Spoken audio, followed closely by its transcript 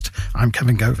I'm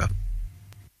coming over.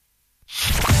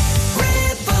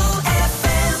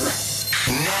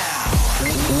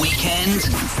 Weekend.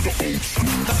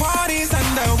 The party's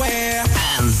underway.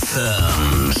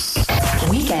 Anthems.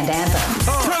 Weekend Anthems.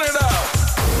 Turn it up.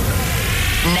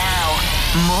 Now,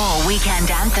 more Weekend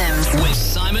Anthems. With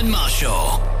Simon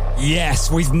Marshall. Yes,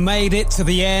 we've made it to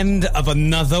the end of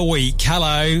another week.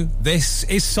 Hello, this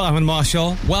is Simon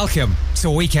Marshall. Welcome to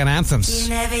Weekend Anthems. You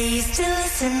never used to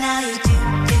listen, now you do.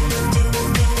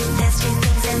 There's few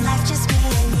things in life, just me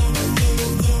and you.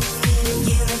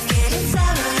 You look good in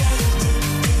sorrow, yeah you do.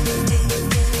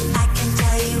 I can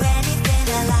tell you anything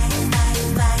I like.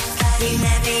 You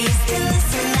never used to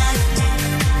listen, now you do.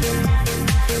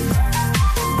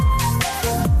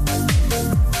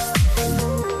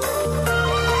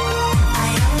 I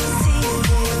only see you.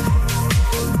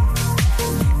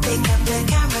 Pick up the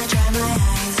camera, dry my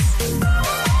eyes.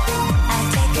 I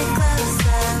take it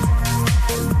closer,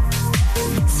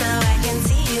 so I can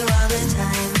see you all the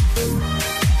time.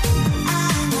 I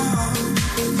know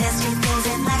there's few things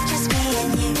in life, just me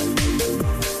and you.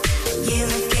 You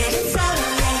look good in sorrow,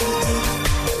 yeah you do.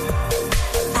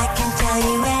 I can tell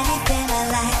you anything I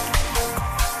like.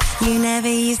 You never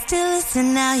used to listen,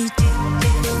 now you do.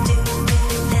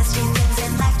 There's few things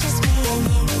in life, just me and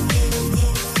you.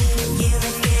 You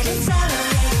look good in sorrow,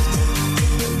 yeah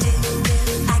you do.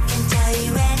 I can tell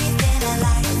you anything I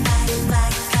like.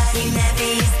 You never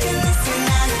used to listen,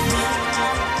 now you do.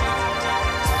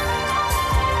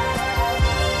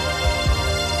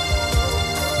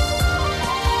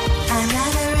 I'm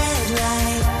at a red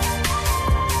light,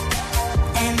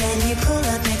 and then you pull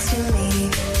up next to me.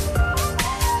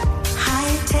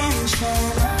 High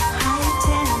tension,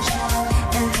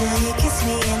 until you kiss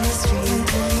me in the street.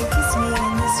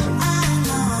 I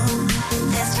know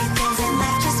there's few things in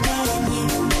life, just me and you.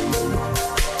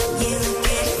 You look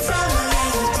good in sorrow, yeah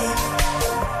you do.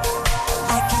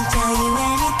 I can tell you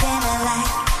anything I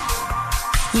like.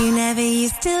 You never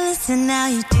used to listen, now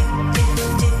you do.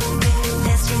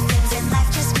 There's few things in life,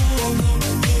 just me and you.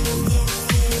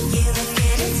 You look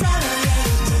good in sorrow, yeah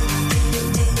you do.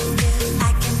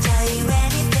 I can tell you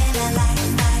anything I like.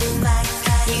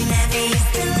 You never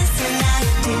used to listen, now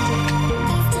you do.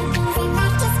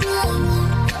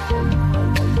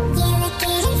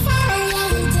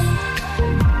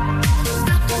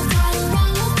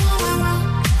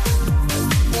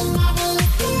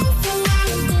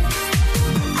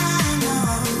 I know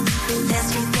there's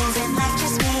few things in life,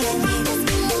 just me and you.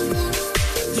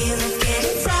 You look good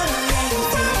in sorrow, yeah you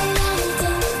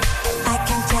do. I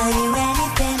can tell you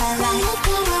anything I like.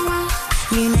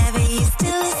 You never used to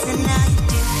listen, now you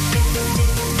do.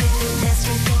 There's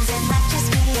few things in life, just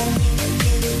me and you.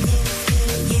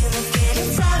 You look good in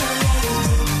sorrow, yeah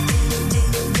you do.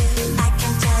 I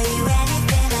can tell you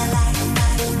anything I like.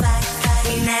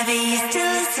 You never used to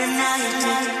listen, now you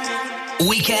do.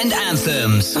 Weekend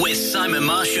Anthems with Simon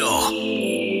Marshall.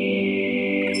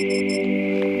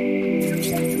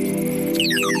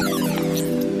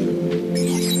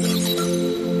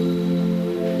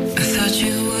 I thought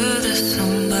you were the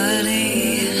somebody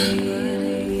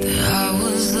that I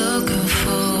was looking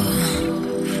for.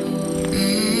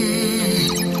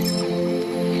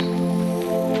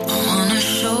 I wanna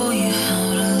show you how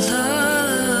to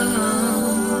love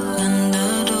and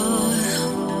adore.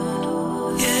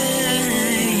 Yeah.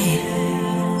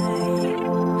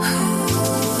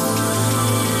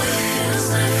 Feels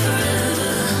like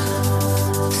forever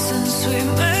since we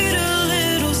made a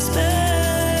little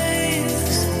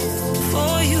space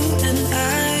for you and I.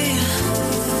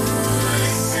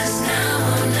 This is now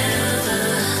or never.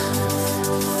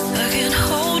 I can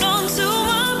hold on to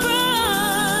my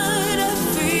pride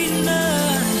every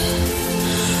night.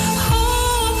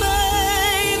 Oh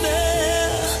baby,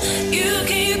 you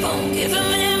keep on giving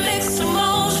me mixed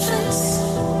emotions.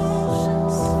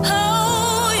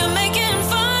 Oh, you're making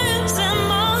fires in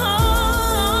my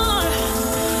heart.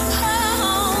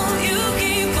 Oh, you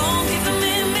keep on giving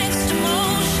me mixed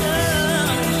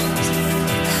emotions.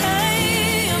 Hey,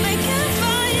 you're making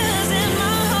fires in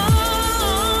my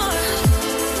heart.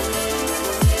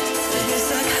 It's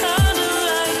like kinda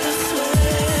like the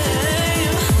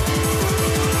flame.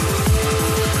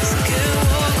 So get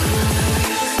walking.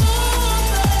 Oh,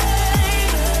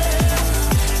 baby.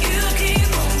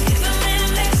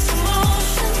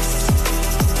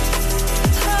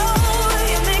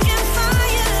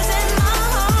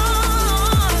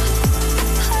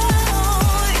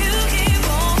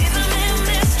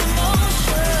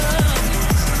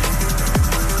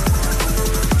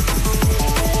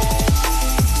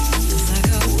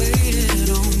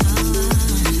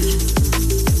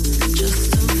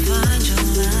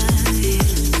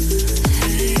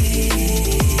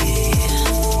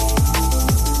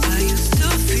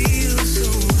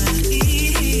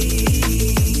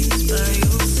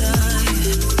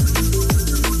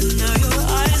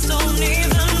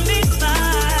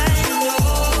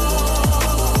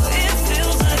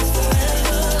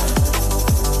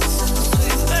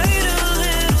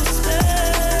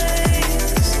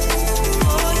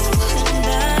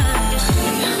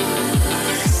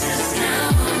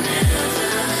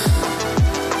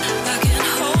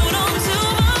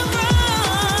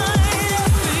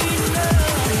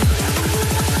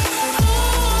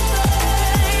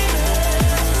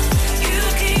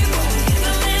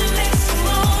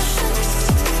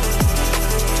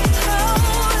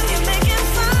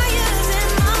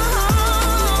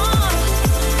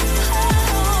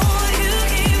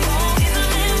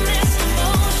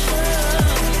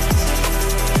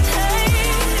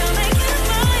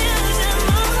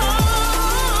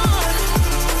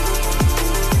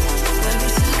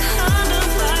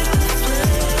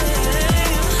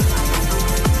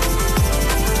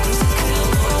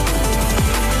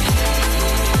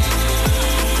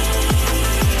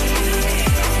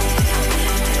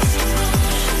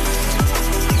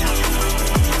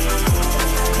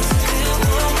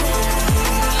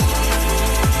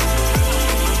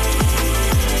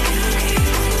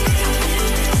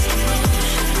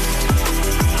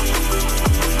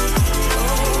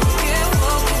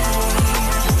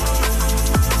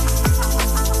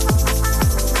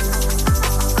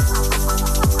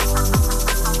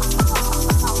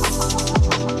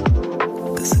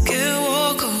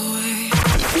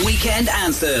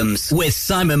 Anthems with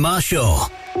Simon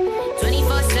Marshall.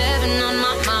 24/7 on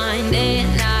my mind, day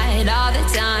and night, all the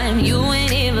time. You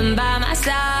ain't even by my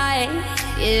side,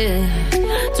 yeah.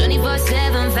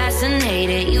 24/7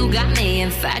 fascinated, you got me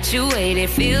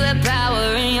infatuated. Feel the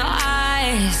power in your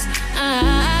eyes.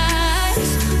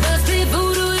 Must be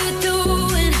voodoo you're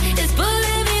doing, it's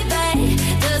pulling me back.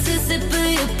 Does a sip of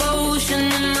your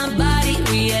potion and my body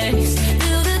reacts?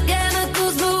 Feel the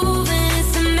chemicals moving,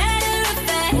 it's a matter of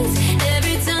fact.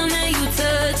 Every time that you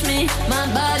touch me, my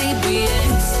body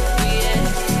reacts,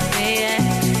 reacts,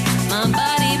 reacts. My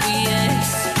body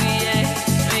reacts, reacts,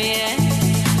 reacts.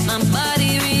 My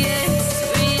body reacts,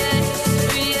 reacts,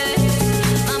 reacts.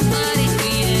 My body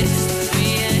reacts,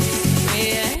 reacts,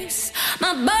 reacts.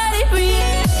 My body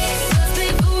reacts. Must be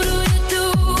voodoo you're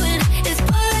doing, it's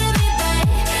pulling me back.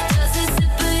 Just a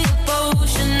sip of your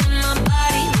potion and my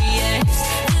body reacts.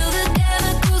 Feel the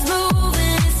chemicals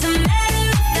moving, it's a matter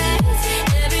of fact.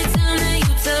 Every time that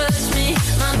you touch me,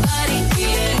 my body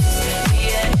reacts,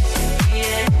 reacts,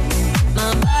 reacts. My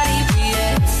body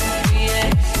reacts,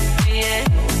 reacts,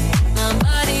 reacts. My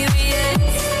body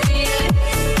reacts, reacts,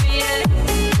 reacts.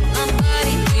 My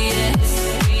body reacts,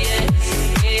 reacts,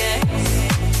 reacts.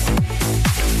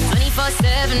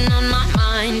 24/7 on my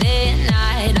mind, day and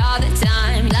night, all the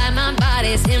time. Like my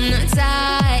body's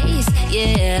hypnotized,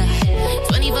 yeah.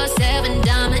 24/7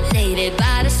 dominated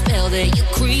by the spell that you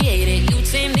created. You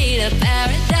take me to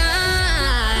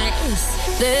paradise.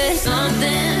 There's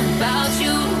something about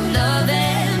you, love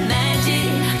and magic.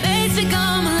 Makes me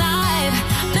come alive,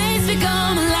 makes me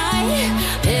come alive.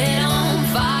 Head on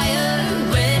fire,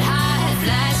 red hot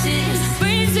flashes,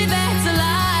 brings me back to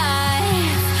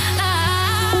life.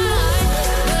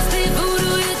 Must be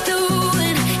voodoo you're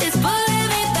doing, it's pulling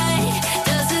me back.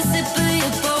 Just a sip of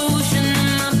your potion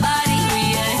and my body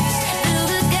reacts. Feel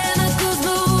the chemicals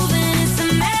moving, it's a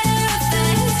matter of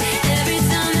fact. Every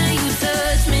time that you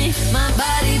touch me, my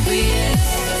body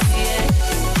reacts, reacts,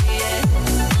 reacts.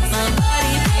 My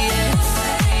body reacts,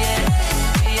 reacts,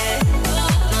 reacts.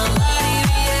 My body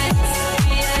reacts,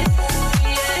 reacts,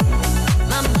 reacts.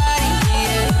 My body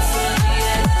reacts,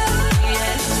 reacts,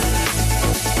 reacts.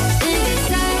 Think it's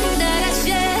time that I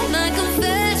share my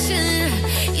confession.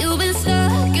 You've been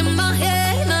stuck in my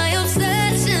head, my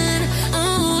obsession.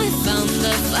 Oh, we found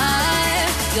the fire,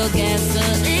 your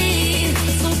gasoline.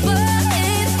 So burn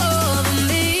it over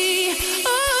me.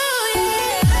 Oh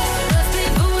yeah. Must be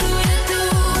voodoo you're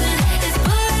doing, it's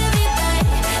pulling me back.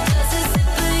 Just a sip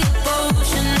of your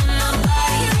potion and my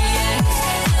body reacts.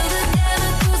 Feel the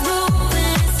chemicals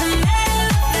moving, it's a matter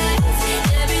of fact.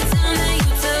 Every time that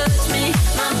you touch me,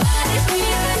 my body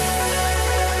reacts.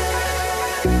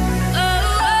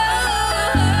 Oh, oh,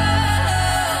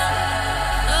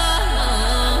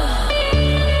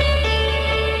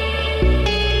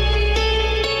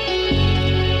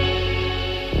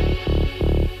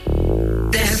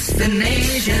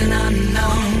 Destination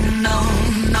unknown, no,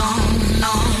 no,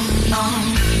 no, no.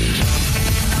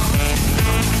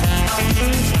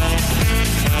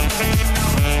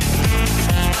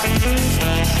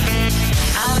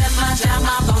 I left my job,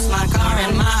 my boss, my car,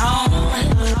 and my home.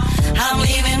 I'm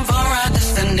leaving for a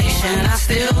destination I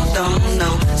still don't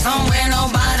know. Somewhere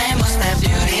nobody must have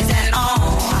duties at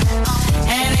all.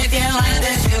 And if you like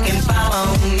this, you can follow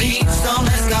me. So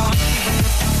let's go.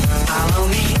 Follow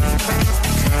me.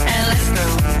 And let's go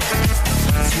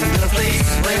to the place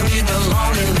where we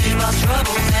belong and leave our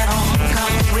troubles at home.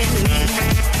 Come with me.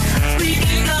 We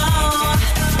can go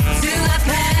to a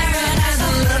paradise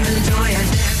of love and joy, a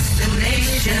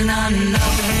destination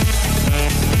unknown.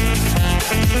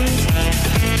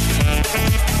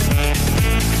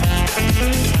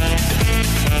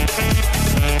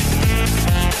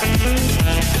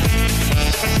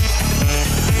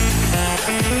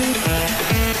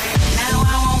 Now I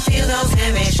won't feel those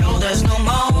heavy shoulders no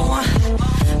more.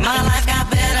 My life got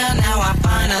better, now I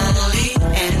finally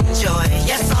enjoy.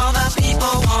 Yes, all the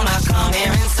people wanna come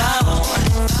here and so.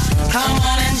 Come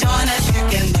on and join us, you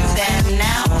can do that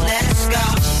now. Let's go.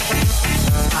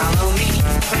 Follow me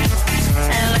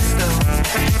and let's go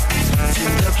to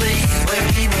the place where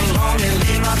we belong and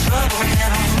leave our troubles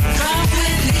at home. Come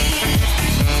with me,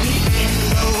 we can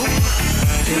go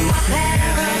to a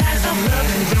paradise of love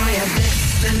and joy, a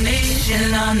destination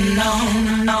unknown,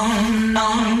 no, no,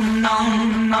 no,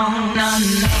 no, no, no.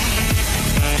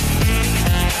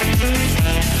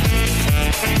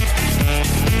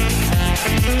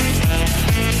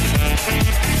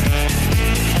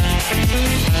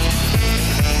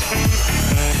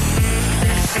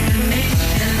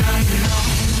 Destination unknown.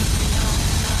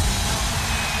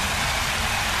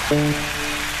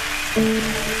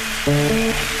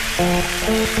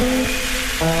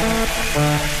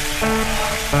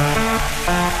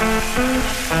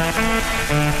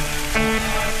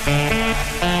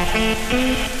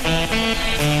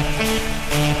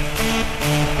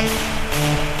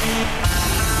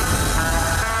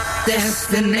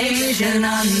 Destination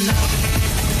unknown.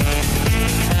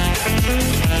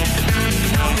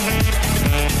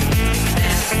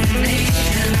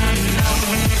 Destination unknown.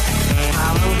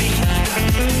 Follow me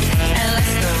and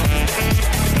let's go.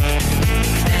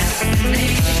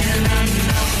 Destination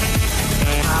unknown.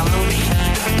 Follow me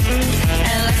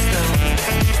and let's go.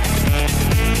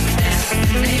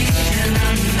 Destination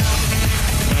unknown.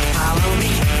 Follow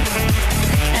me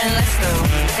and let's go.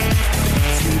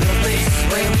 To the place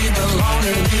where we belong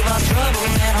and leave our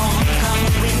troubles at home. Come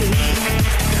with me.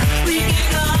 We can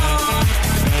go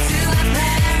to the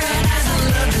paradise of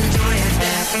love and joy and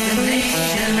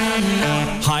destination unknown.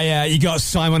 Hiya, you got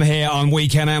Simon here on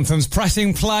Weekend Anthems,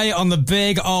 pressing play on the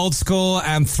big old school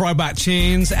and throwback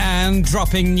tunes and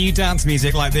dropping new dance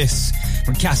music like this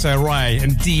from Casso Ray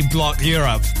and D Block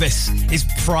Europe. This is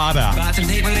Prada. About to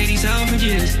take my ladies out for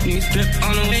years. New strip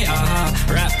on the way,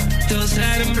 rap till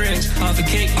sad and bricks. Half a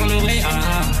cake on the way,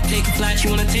 Take a flight,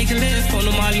 you wanna take a lift. On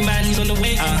the Molly man, he's on the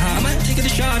way, I might take it a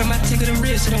shot, I might take it a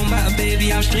risk. It don't matter,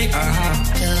 baby, I'm straight,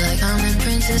 Feel like I'm in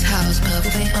Prince's house,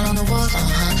 purple paint all on the walls,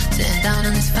 Sitting down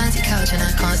on this fancy couch and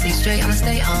I can't see straight, I'ma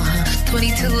stay,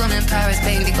 22, I'm in Paris,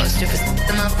 baby, got strippers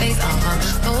in my face,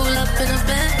 Roll up in a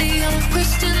Bentley, I'm a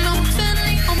Christian, I'm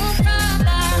Fendi, I'm a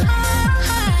Prada.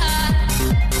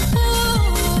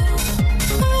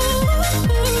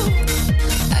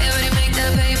 I already make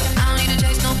that paper, I don't need to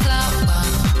chase no clout,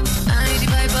 I ain't easy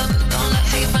paper, don't let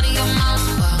hate run in your mouth,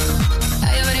 I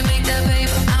already make that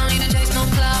paper, I don't need to chase no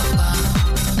clout,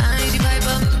 I ain't easy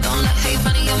paper, don't let hate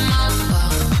run in your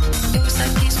mouth, it was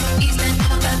like peace from East and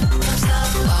come back from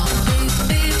South,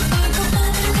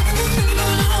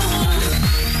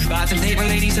 About to take my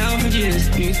ladies out for years.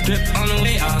 New strip on the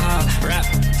way, rap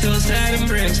till sad and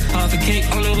bricks. Half a cake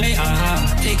on the way,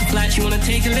 Take a flight, you wanna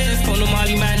take a lift. On the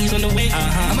Molly man, he's on the way,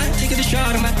 I might take it a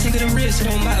shot, I might take it a risk. It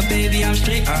don't matter, baby, I'm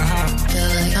straight, Feel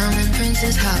like I'm in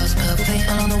Prince's house, purple paint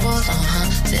all on the walls,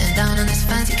 Sitting down on this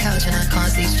fancy couch and I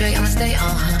can't see straight, I'ma stay,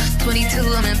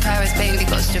 22, I'm in Paris, baby,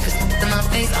 got strippers in my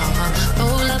face,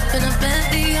 Roll up in a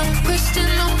Bentley, I'm a Christian,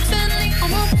 I'm Fendi,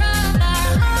 I'm a Prada.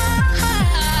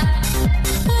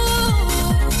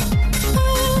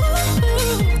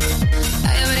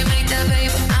 I already make that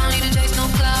paper, I don't need to chase no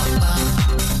clout,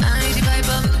 I ain't easy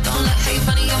paper, don't let hate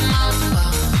run in your mouth,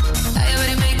 I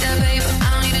already make that paper, I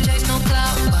don't need to chase no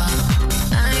clout,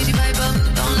 I ain't easy paper,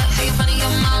 don't let hate run in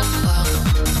your mouth,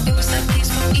 it was like peace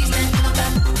from East and come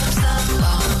back from South,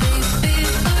 baby,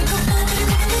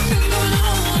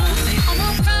 I'm a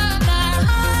Prada.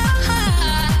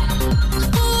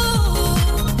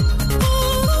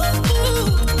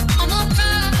 I'm a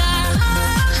Prada.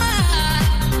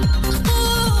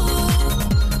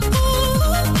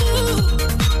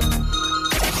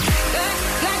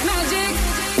 Black magic.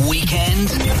 Weekend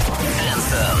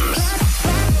Anthems.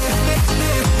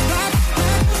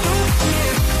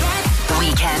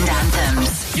 Weekend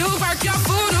Anthems. You work your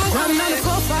voodoo. Running on the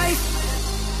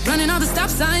 4-5, running all the stop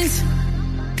signs.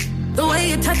 The way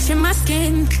you're touching my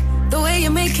skin, the way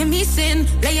you're making me sin,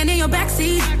 laying in your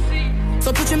backseat.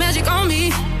 So put your magic on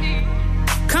me.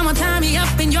 Come on, tie me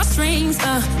up in your strings.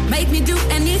 Make me do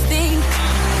anything.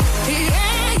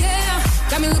 Yeah, yeah.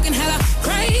 Got me looking hella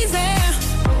crazy.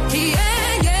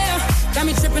 Yeah, yeah. Got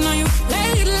me tripping on you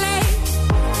lately.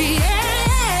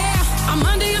 Yeah. I'm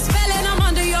under your spell and I'm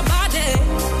under your body.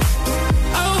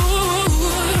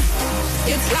 Oh,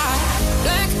 it's like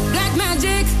black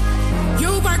magic.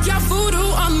 You work your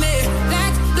voodoo on me.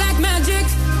 Black magic.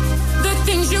 The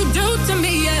things you do to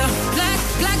me, yeah.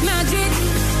 Black magic.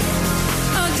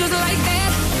 Just like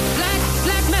that.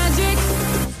 Black magic.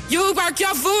 You work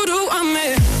your voodoo on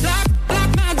me. Black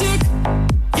magic.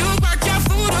 You work your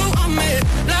voodoo on me.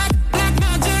 Black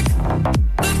magic.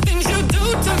 The things you do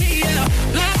to me, yeah.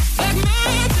 Black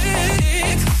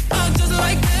magic. Just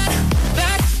like that.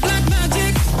 Black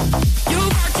magic. You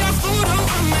work your voodoo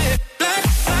on me. Black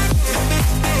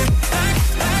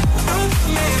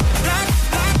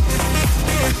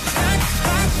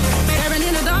staring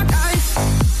in the dark eyes.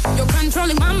 You're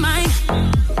controlling my mind.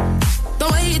 The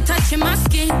way you're touching my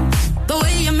skin, the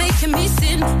way you're making me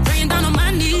sin, praying down on my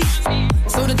knees,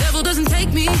 so the devil doesn't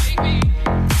take me.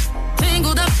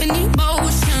 Tangled up in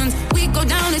emotions, we go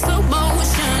down in slow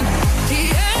motion.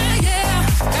 Yeah, yeah,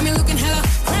 got me looking hella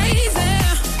crazy.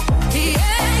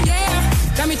 Yeah,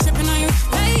 yeah, got me tripping on you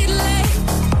lately.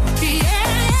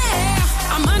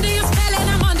 Yeah, I'm under your spell and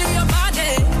I'm under your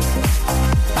body.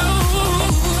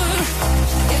 Oh,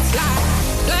 it's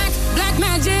like black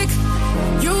magic.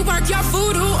 work your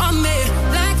voodoo on me.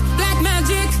 Black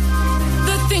magic.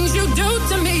 The things you do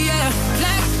to me, yeah.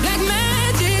 Black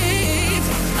magic.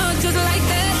 Just like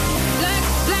that.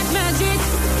 Black magic.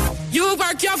 You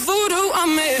work your voodoo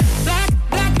on me. Black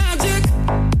magic.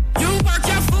 You work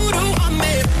your voodoo on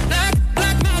me.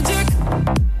 Black magic.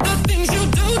 The things you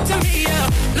do to me, yeah.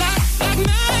 Black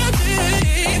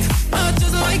magic.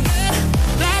 Just like that.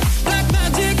 Black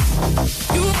magic.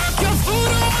 You work your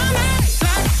voodoo on me.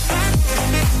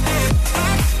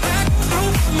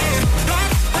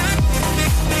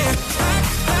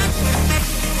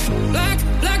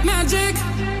 Black magic.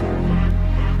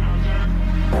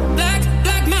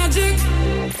 Black magic.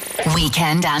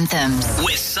 Weekend Anthems.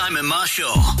 With Simon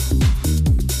Marshall.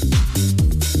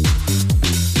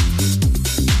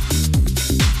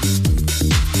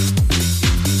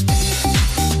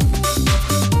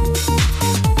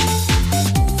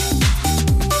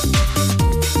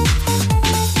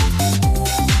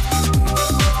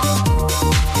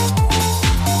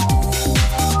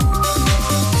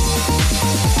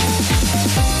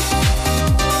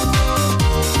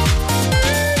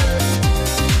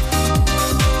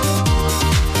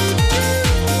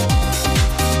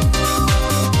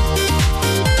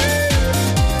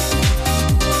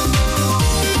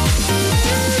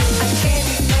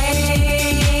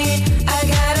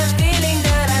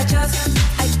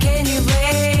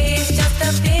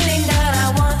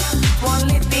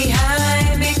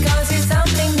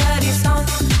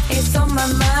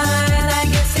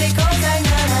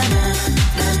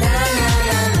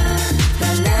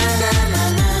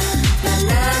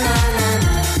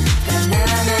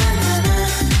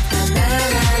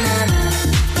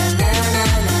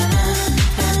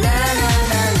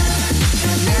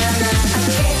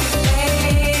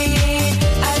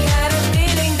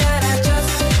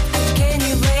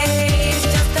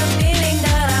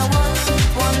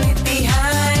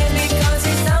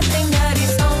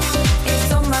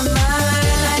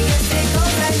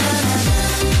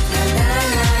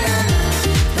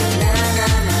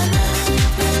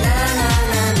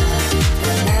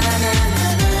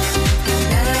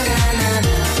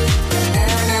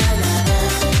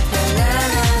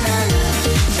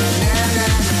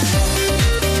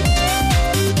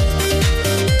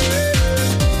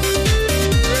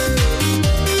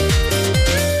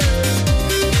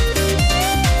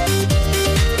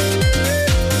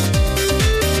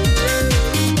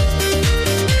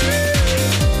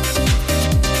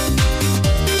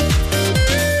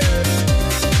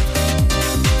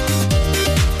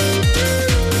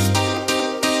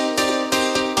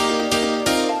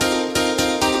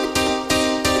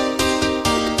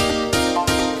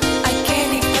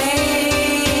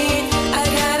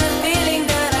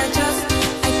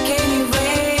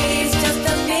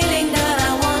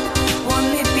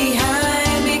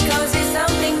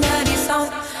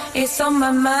 on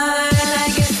my mind.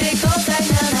 I guess it goes like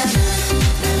na na na.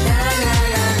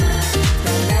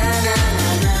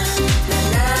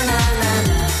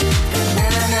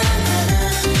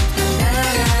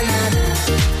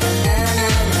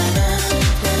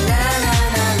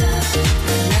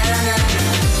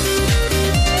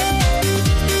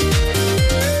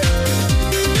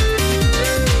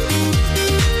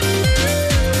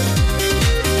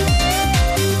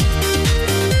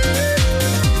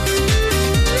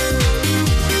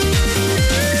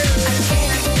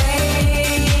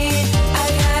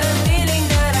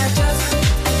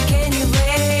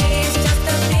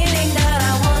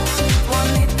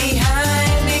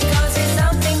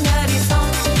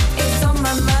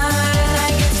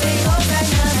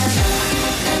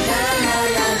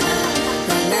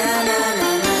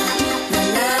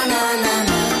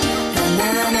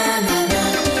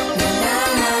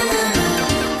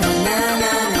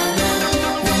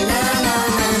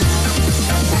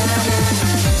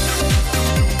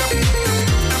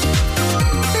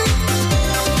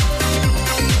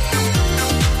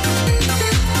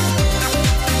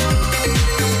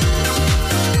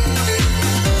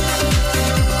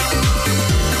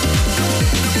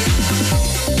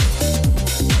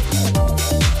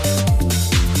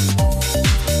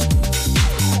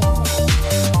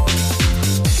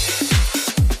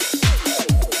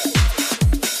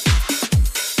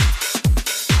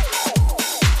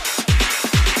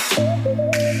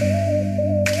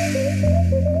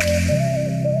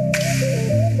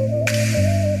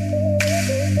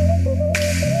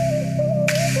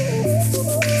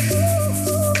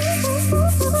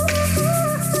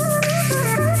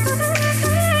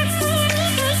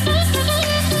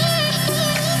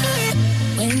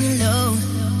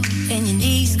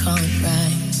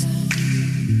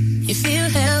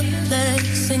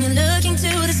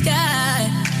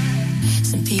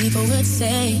 people would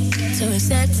say to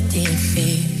accept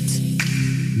defeat.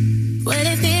 Well,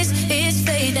 if this is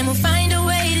fate, then we'll find a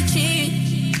way to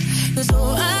cheat. 'Cause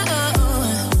we'll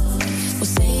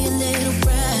say a little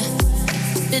prayer.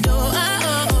 But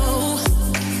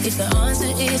if the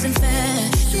answer isn't fair,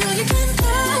 you know you can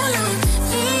call on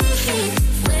me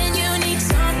when you need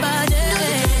somebody.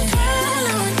 Call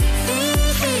on me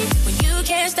when you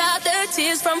can't stop the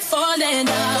tears from falling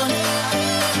down.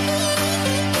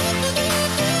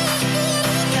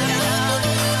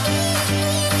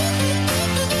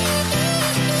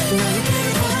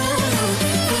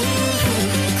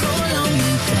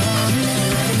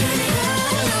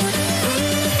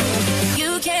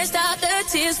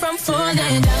 Tears from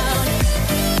falling down.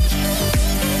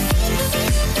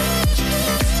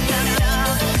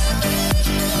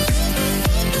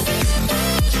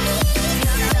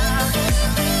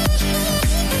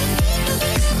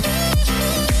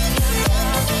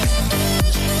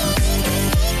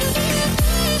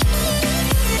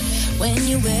 When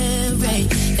you weary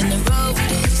and the road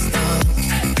is dark,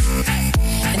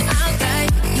 and I'll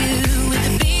guide you with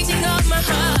the beating of my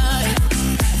heart.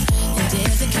 And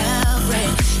if the Calvary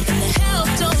and the help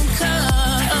don't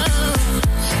come,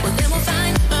 well then we'll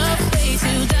find a way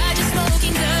to dodge a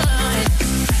smoking gun.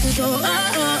 We'll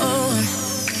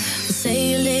say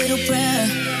a little prayer.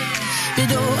 But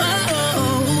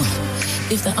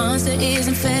if the answer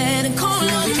isn't fair, then call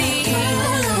on me.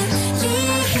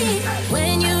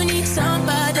 When you need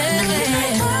somebody,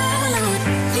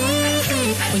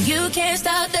 when you can't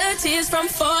stop the tears from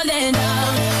falling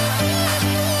down.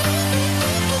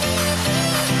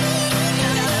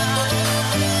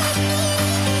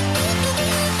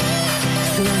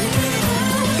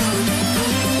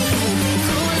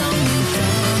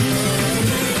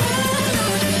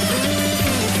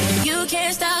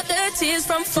 Tears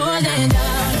from falling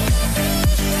down.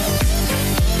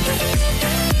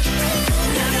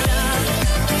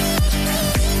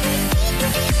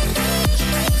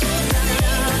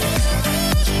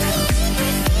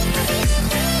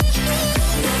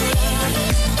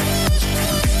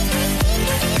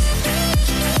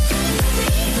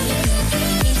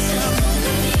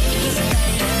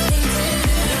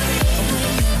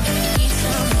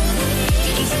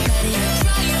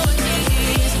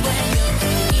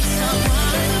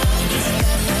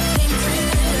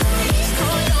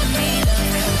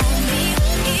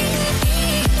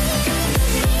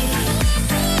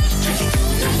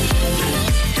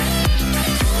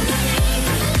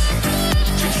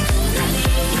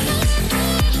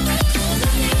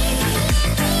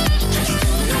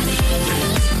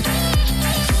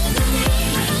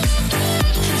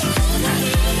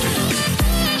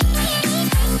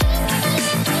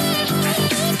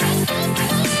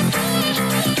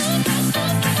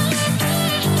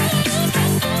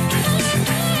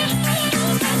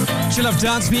 You love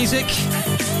dance music?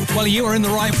 Well, you are in the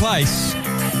right place.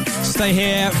 Stay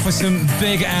here for some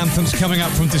big anthems coming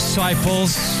up from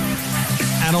Disciples,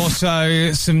 and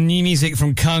also some new music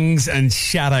from Kungs and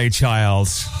Shadow Child.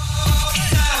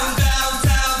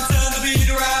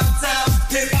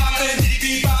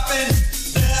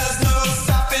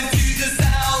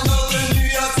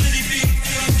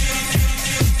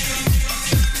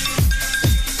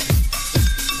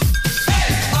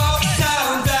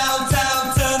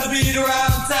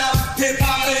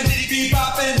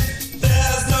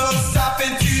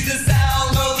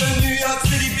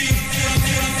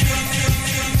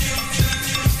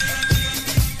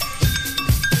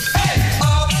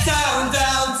 Uptown,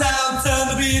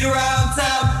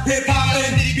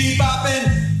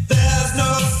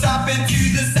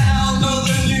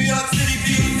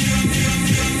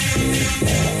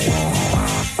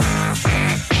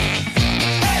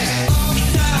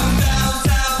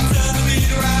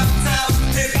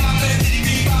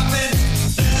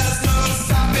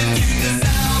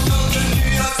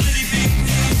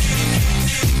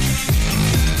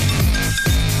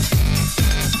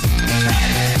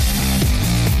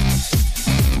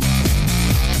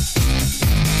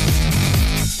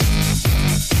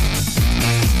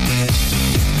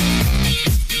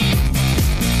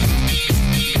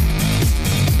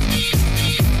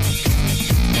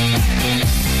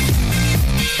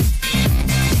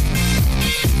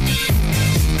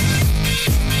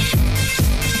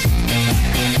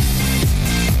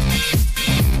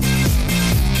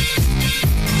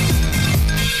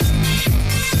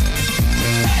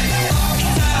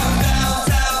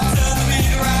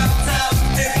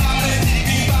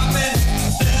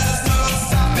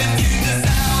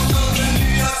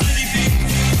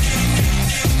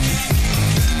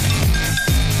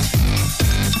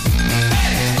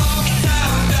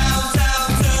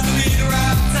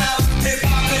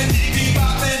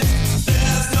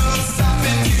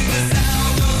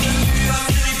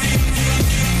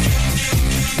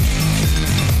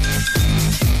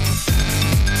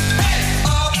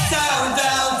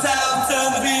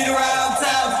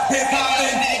 sound, hip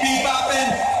hopping, bebopping.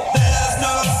 There's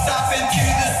no stopping to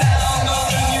the sound of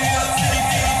the New York City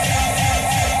beat.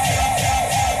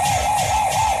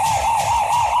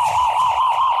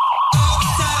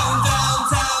 Uptown,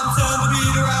 downtown, turn the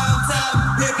beat around town,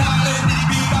 hip hopping,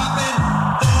 bebopping.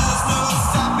 There's no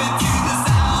stopping to the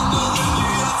sound of the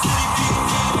New York City beat.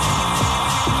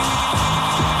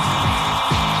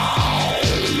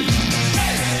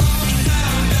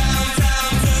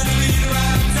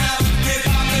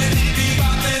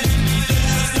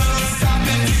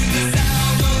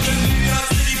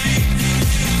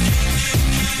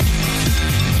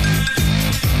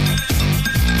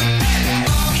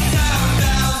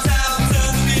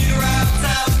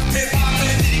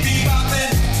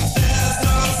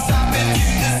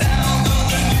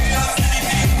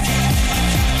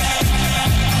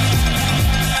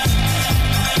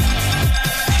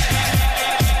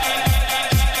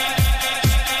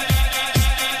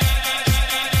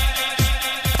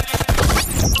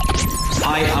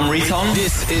 Hi, I'm Riton.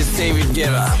 This is David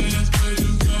Guetta.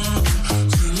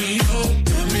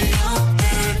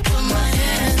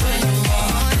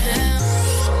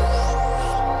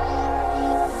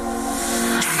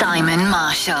 Simon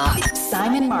Marshall.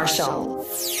 Simon Marshall.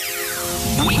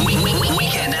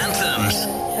 Weekend Anthems.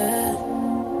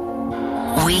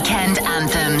 Weekend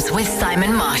Anthems with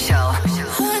Simon Marshall.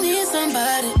 I need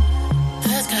somebody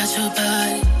that's got your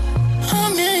body. A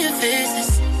million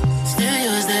faces, still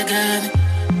yours that got me.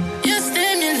 You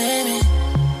stimulate me,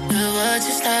 you're what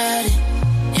you started.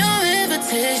 Your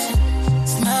invitation,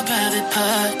 it's my private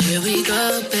part. Here we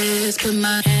go, babe, put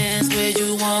my hands where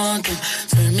you want them.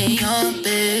 Turn me on,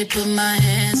 babe, put my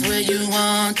hands where you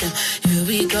want them. Here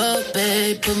we go,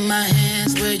 babe, put my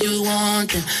hands where you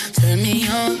want them. Turn me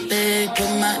on, babe,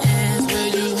 put my hands where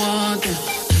you want them.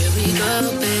 Here we go,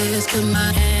 babe, put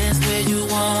my hands where you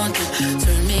want them.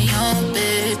 Turn me on,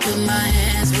 babe, put my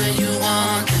hands where you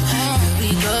want them. Here we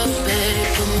go, babe,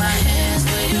 put my hands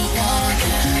where you want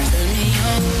them. Turn me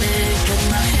on, babe, put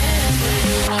my hands where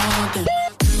you want them.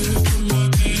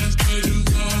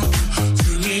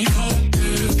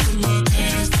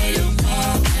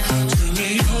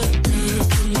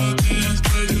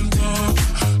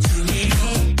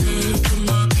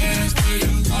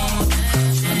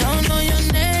 I don't know your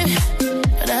name,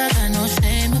 but I got no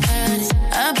shame about it.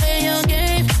 I play your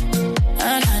game, I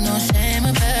got no shame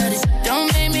about it. Don't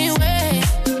make me wait,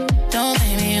 don't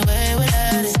make me wait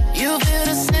without it. You feel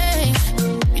the same,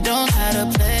 you don't know how to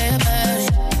play about it.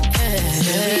 Yeah.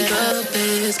 Here we go,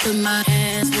 babe, put my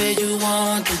hands where you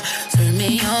want them. Turn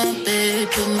me on, babe,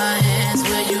 put my hands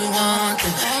where you want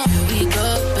them. Here we go,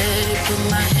 babe, put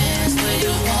my hands where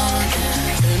you want them.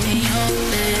 Turn me on,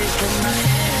 babe, put my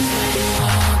hands where you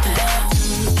want them.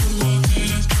 Here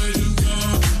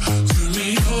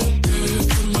we go, babe, put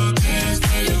my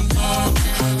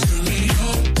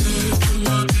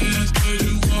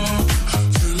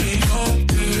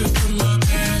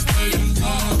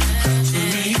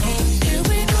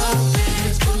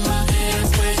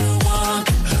hands where you want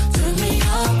them. Turn me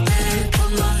on, babe,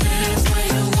 put my hands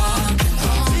where you want them.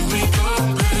 Here we go,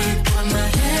 babe, put my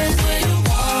hands where you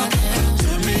want them.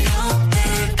 Turn me on,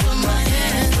 babe, put my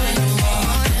hands where you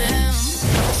want them.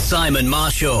 Simon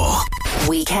Marshall.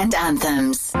 Weekend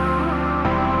Anthems. I'm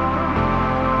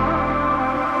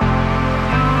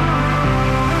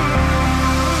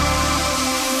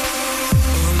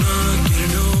not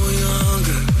getting no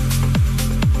younger.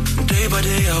 Day by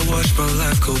day I watch my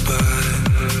life go by.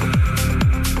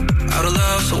 Out of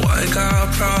love, so I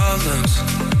got problems.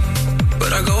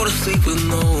 But I go to sleep with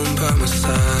no one by my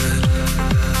side.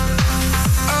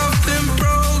 I've been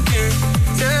broken,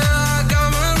 yeah, I got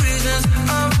my reasons.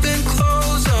 I've been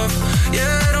closed off,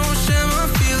 yeah, I don't share my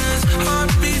feelings.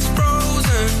 Heartbeats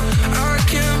frozen, I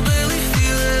can barely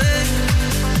feel it.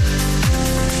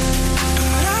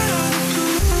 But out of the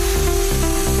blue,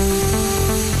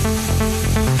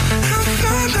 I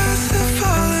find myself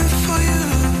falling for you.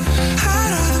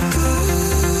 Out of the blue,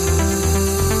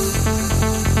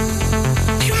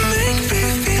 you make me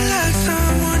feel like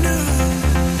someone new.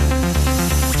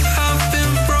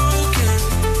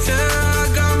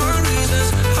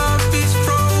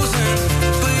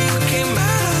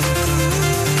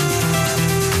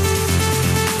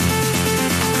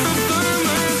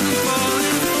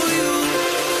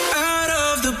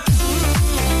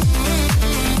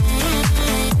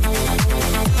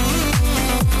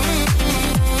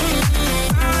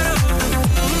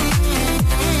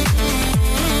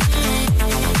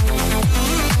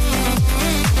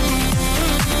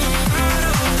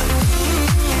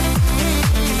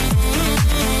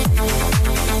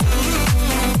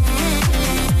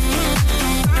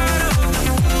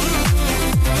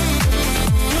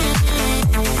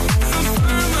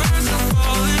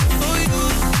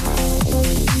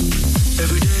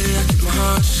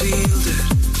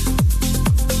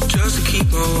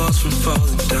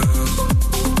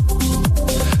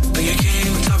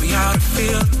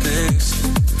 be up next.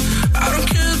 I don't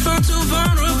care if I'm too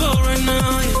vulnerable right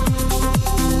now. Yeah.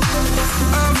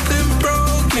 I've been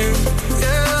broken,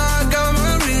 yeah, I got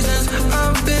my reasons.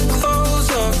 I've been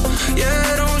closed off,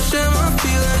 yeah, don't share my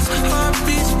feelings.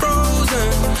 Heartbeats frozen,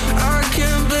 I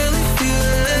can't barely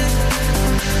feel it.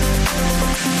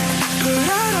 But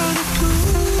out of the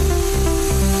blue,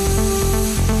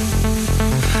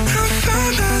 I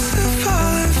found myself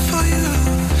falling for you.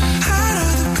 Out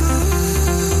of the blue,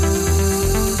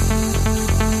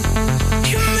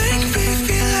 you make me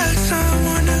feel like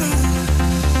someone new.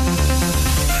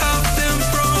 I've been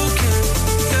broken,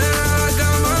 yeah, I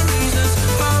got my reasons.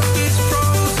 Heartbeats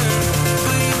frozen,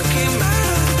 but you came out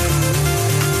of the blue.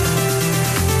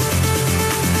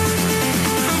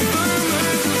 I found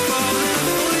myself falling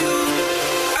for you.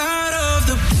 Out of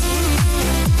the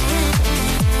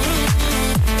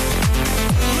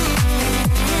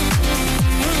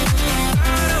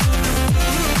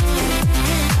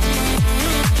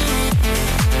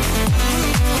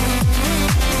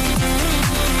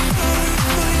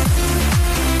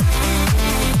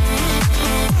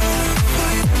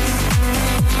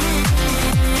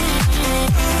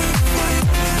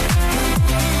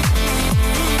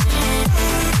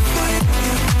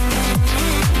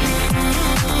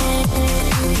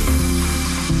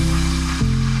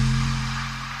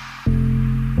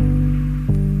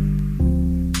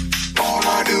All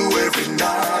I do every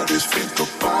night is think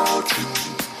about you.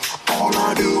 All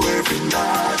I do every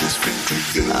night is think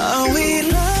of you. Are we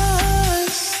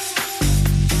lost?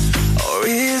 Or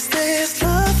is this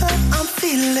love that I'm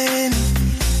feeling?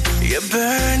 Your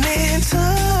burning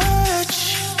touch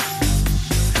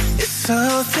is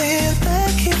something that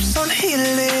keeps on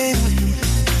healing.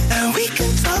 And we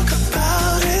can talk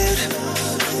about it.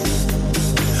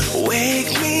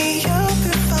 Wake me up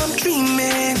if I'm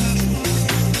dreaming.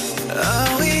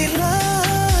 Are we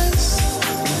lost?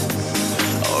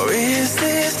 Or is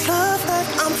this love that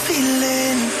I'm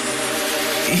feeling?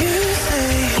 You say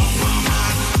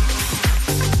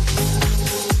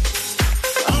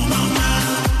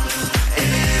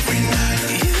every night.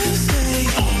 You say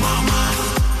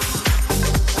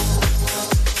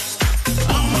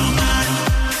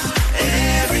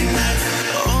every night.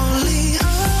 Only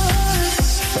us.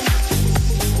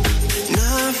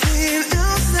 Nothing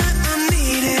else that I'm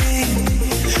needing.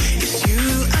 It's you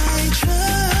I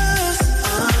trust.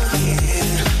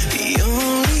 The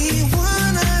only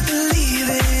one I believe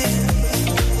in.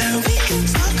 And we can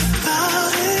talk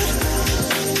about it.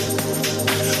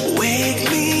 Wake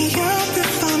me up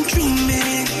if I'm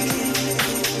dreaming.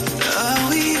 Are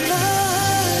we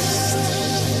lost?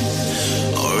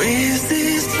 Or is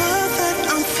this love that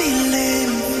I'm feeling?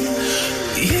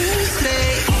 You say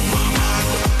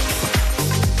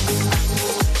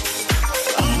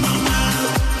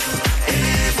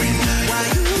every night. Why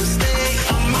you stay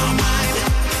on my mind?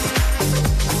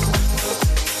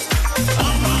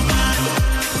 On my mind.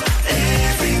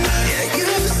 Every night. Yeah, you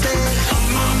stay on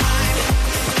my mind.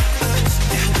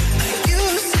 You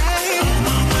stay on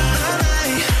my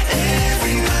mind.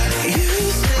 Every night. You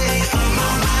stay on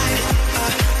my mind.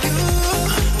 You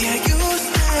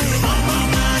stay on my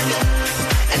mind.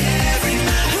 Every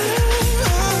night.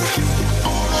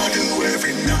 All I do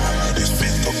every night is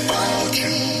think about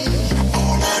you.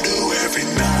 All I do every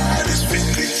night is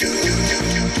think of you.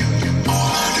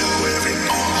 All I do every,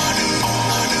 all I do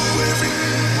every,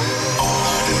 all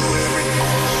I do every,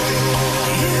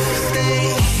 You stay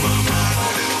all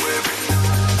I do every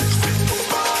night is think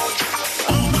about you.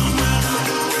 on my mind.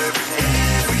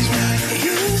 Every night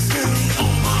You stay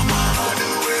on my mind, I do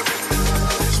every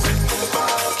night is think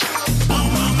about you. on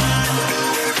my mind.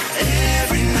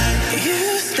 Every night You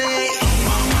stay on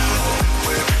my mind,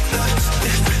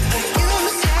 You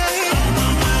stay on my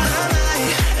mind.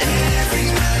 every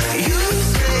night. You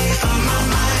stay on my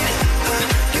mind.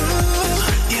 You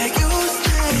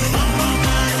stay on my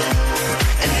mind.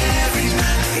 Every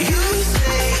night You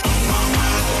stay on my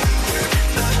mind.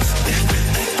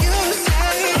 You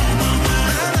stay on my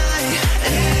mind.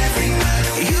 every night.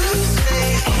 You stay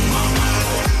on my mind.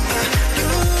 You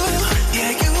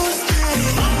stay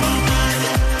on my mind.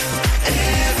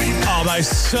 Oh, that is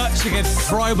such a good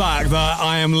throwback that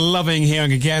I am loving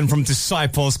hearing again from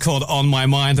Disciples called On My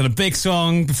Mind, and a big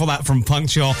song before that from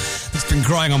Punctual that's been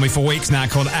growing on me for weeks now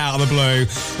called Out of the Blue.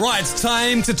 Right, it's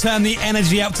time to turn the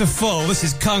energy up to full. This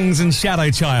is Kungs and Shadow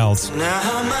Child.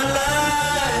 Now my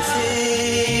life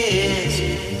is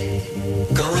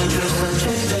going through such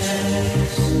a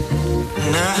phase.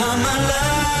 Now my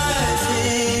life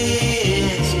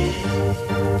is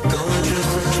going through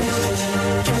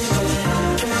such a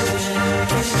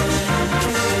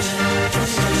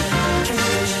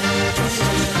phase.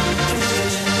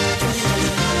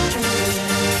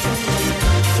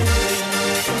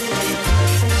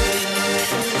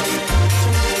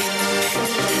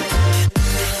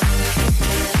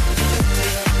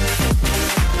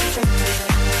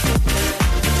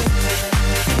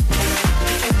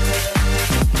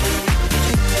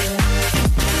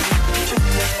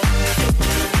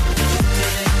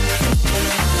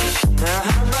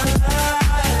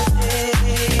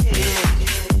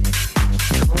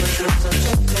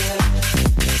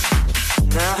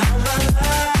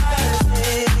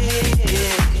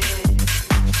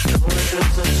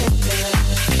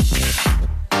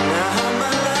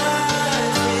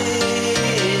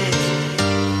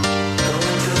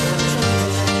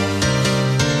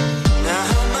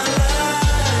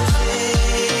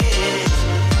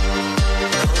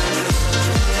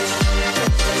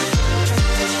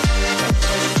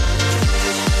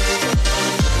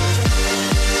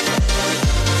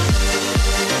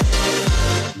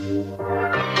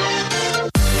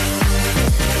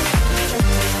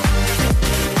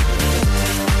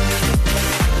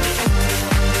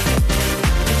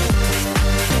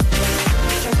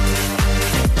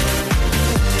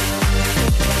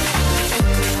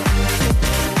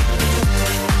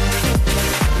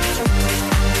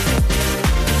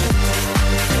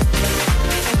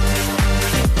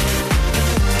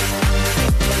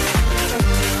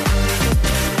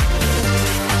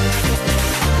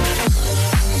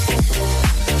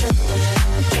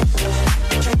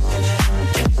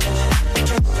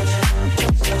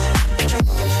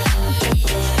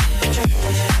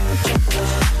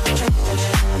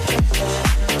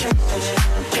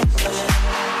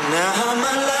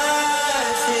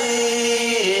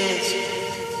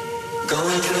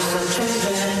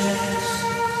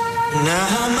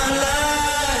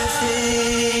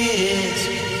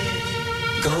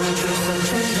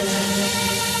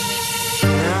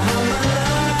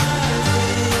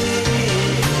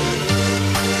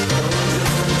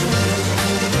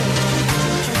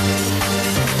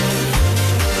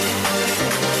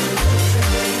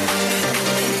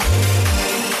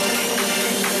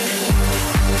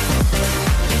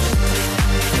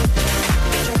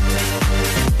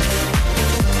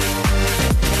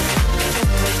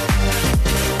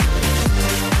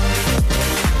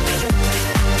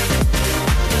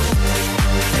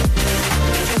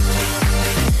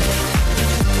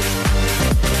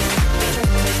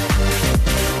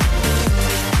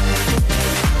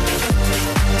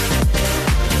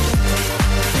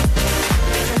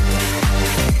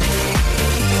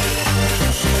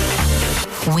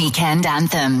 Weekend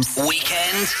Anthems.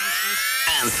 Weekend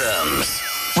Anthems.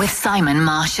 With Simon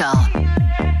Marshall.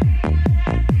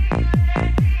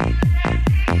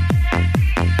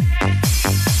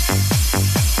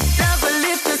 Love will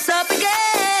lift us up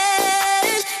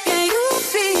again. Can you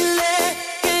feel it?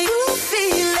 Can you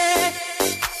feel it?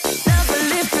 Love will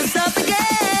lift us up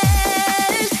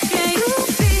again. Can you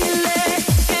feel it?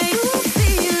 Can you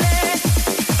feel it?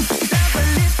 Love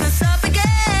will lift us up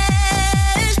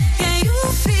again. Can you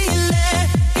feel it?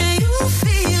 Can you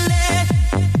feel it?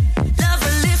 Love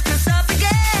will lift us up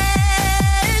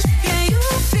again. Can you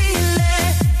feel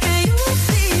it? Can you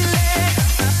feel it?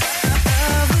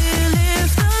 Love will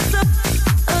lift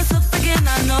us up again.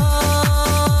 I know.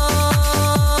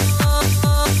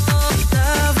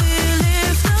 Love will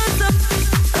lift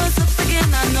us up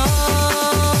again. I know.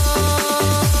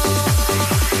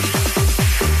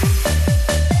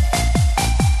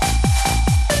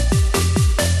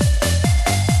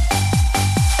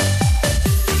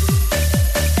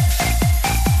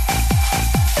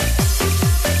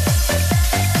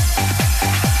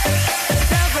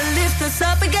 Love will lift us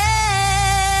up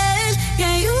again.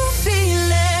 Can you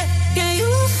feel it? Can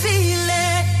you feel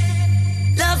it?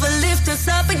 Love will lift us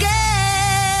up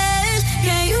again.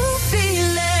 Can you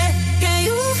feel it? Can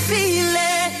you feel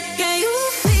it? Can you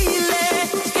feel it?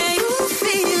 Can you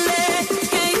feel it?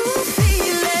 Can you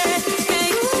feel it? Can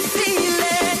you feel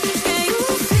it? Can you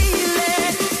feel it? Can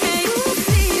you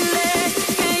feel it?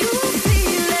 Can you feel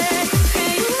it?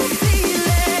 Can you feel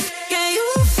it? Can you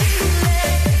feel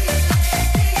it?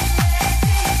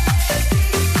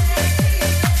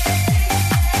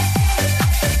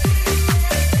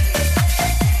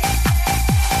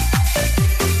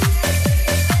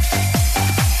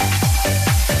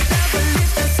 Love will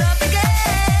lift us up again.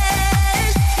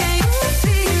 Can you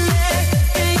feel it?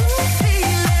 Can you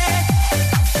feel it?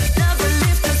 Love will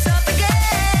lift us up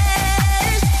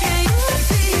again. Can you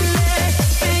feel it?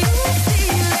 Can you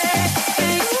feel it?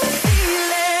 Can you feel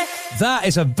it? That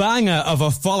is a banger of a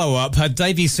follow-up. Her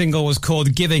debut single was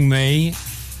called Giving Me.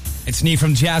 It's new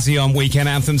from Jazzy on Weekend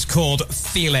Anthems called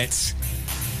Feel It.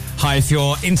 Hi, if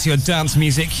you're into your dance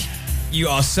music, you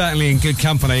are certainly in good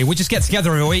company. We just get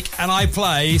together every week and I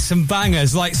play some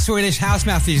bangers like Swedish House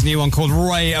Matthew's new one called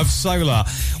Ray of Solar,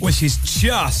 which is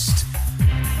just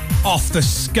off the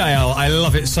scale. I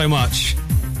love it so much.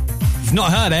 If you've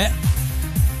not heard it,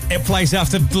 it plays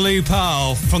after Blue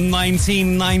Pearl from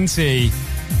 1990.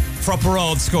 Proper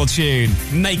old school tune,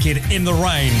 Naked in the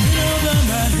Rain. Over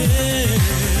my head,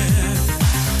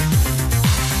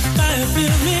 fire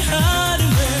fills me hard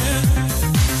and red,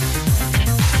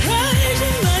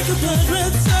 raging like a blood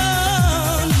red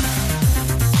sun.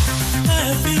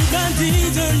 I feel my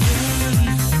deeds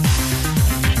undone,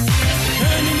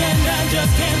 burning and I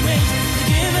just can't wait to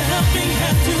give a helping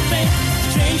hand to fate. To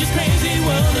change this crazy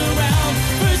world around.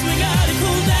 First we gotta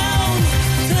cool down.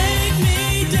 Take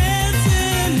me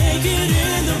dancing naked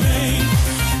in the rain.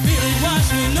 Feel it, watch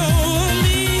me know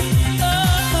me. Oh,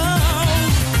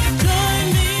 join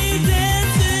me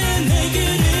dancing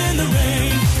naked in the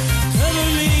rain. Cover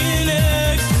me in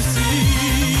ecstasy.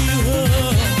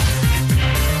 Oh,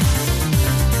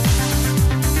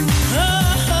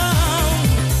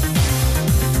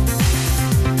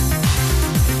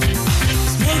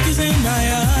 smoke is in my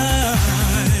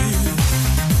eyes,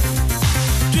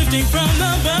 drifting from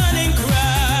the burning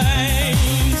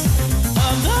crimes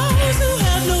of those who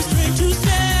have no strength to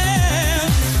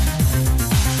stand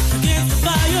against the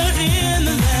fire in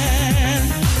the land.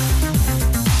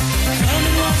 Come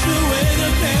and wash away the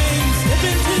pain, step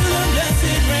into the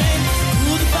blessed rain,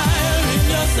 cool the fire in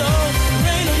your soul. The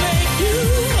rain will make you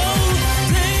whole.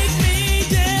 Take me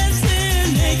dancing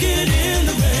naked in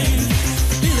the rain.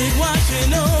 Feel it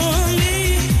washing over me.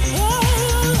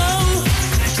 Oh,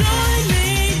 join me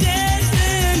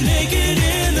dancing naked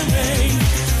in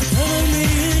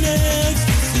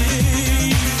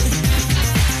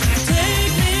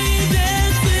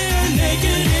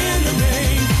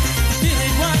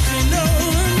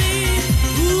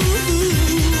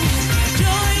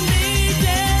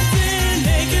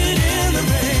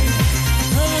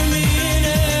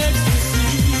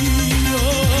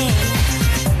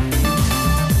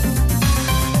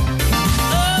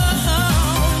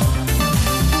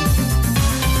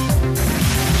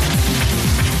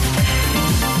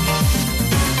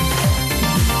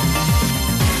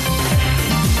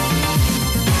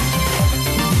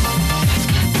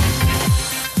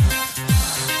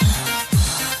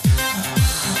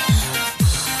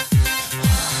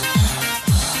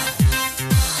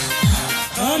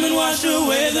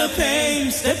the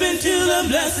pain. Step into the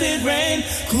blessed rain.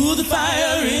 Cool the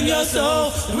fire in your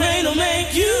soul. The rain will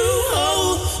make you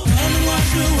whole. Come and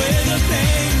wash away the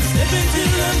pain. Step into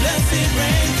the blessed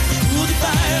rain. Cool the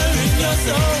fire in your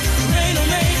soul. The rain will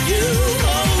make you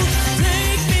whole.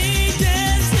 Take me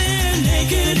dancing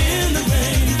naked in the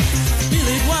rain. Feel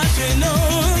it washing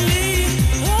over me.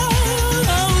 Oh,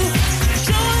 oh.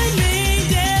 Join me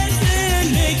dancing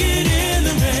naked in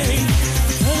the rain.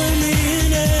 Cover me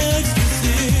in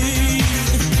ecstasy.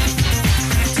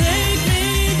 Take me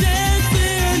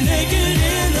dancing naked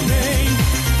in the rain.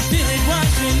 Feel it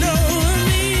washing over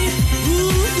me.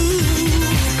 Ooh.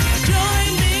 Join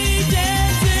me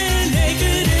dancing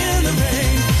naked in the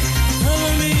rain.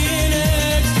 Cover me in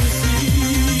ecstasy.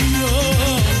 Oh.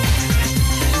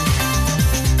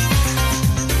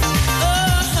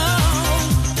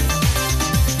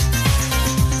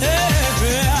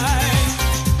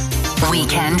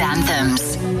 Weekend Anthems.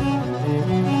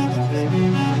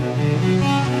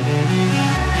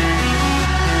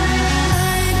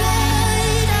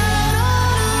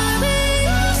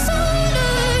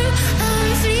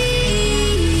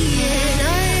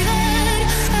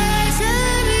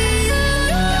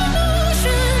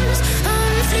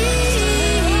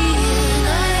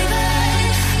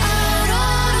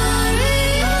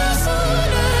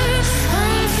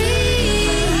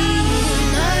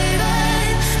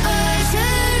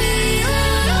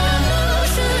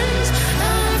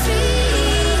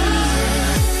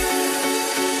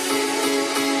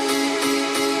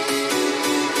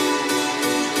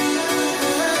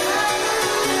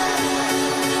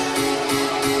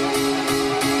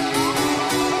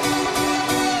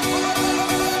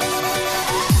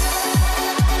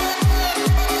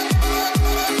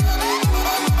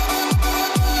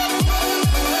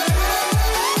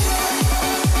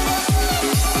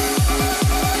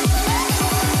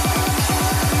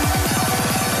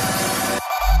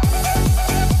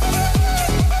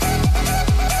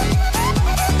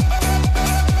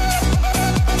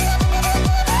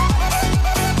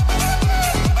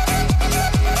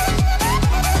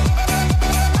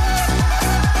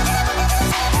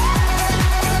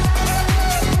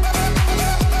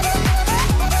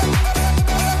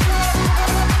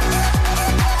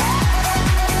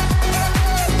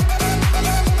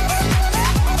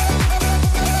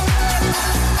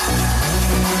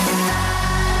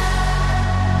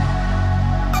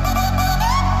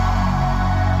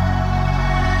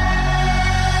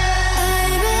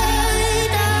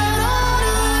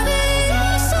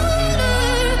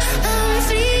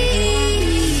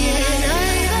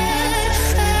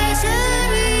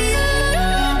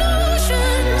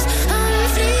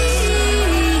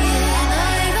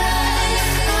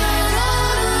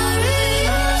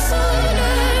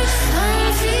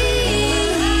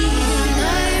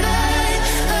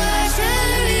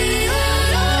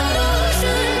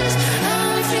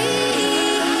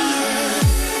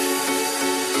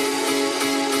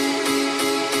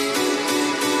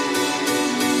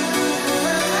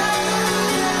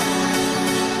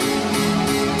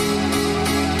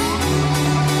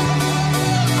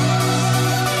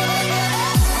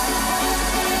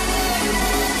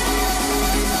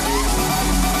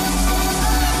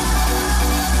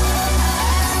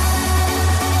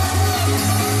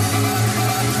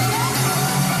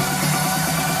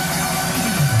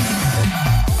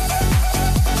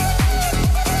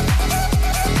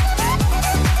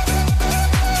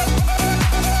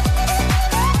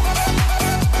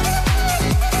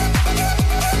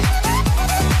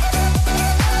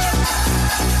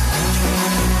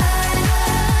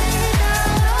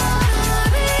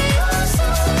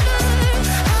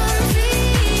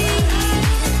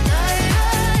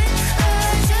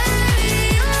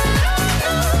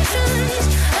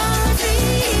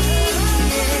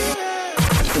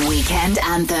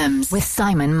 Anthems with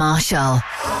Simon Marshall. I'm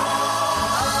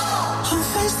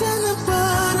facing the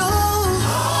battle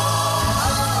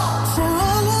for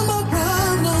all of my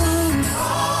problems.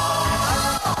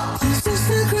 These are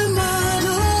secret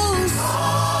medals,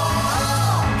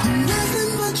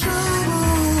 nothing but trouble.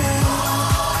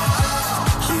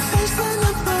 I'm facing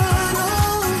the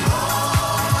battle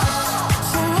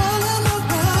for all of my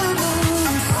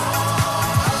problems.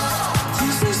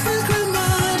 These are secret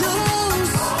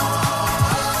medals,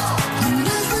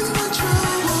 nothing but trouble.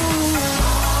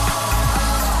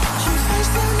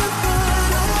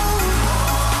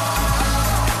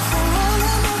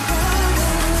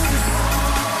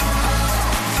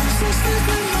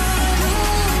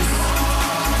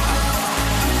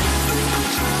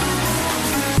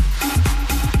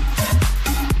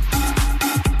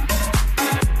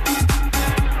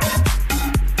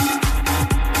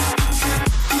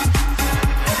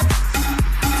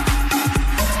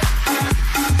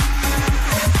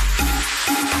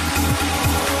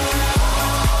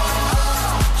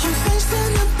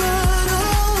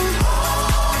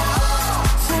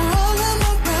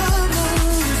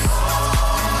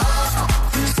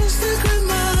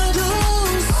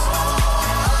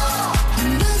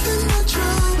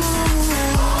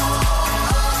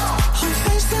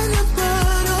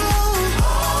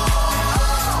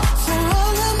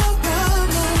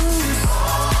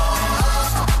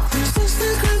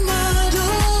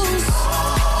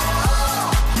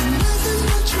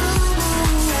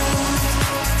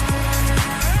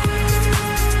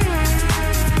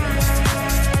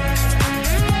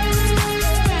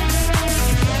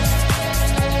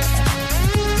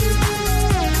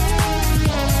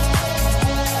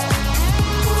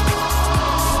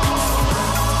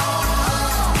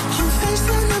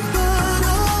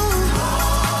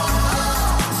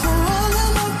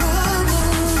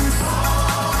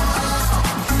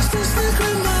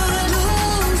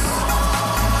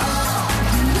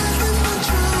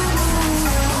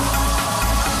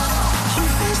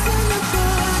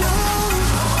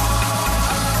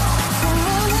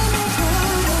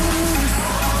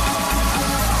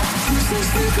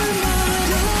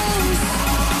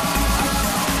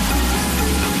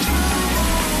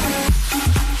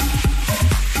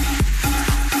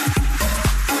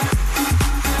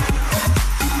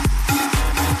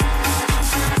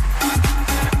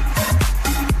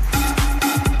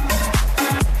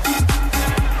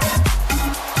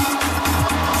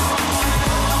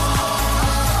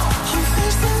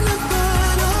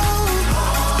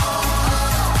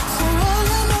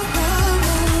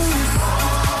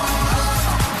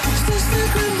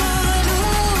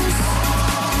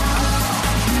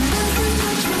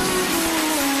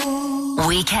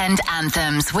 Weekend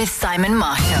Anthems with Simon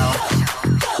Marshall.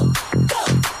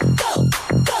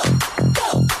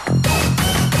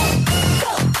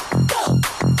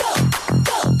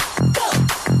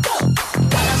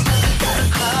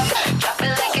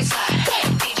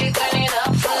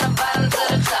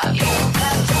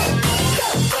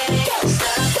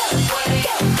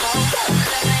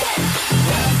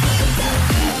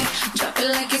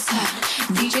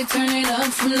 Turn it up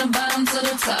from the bottom to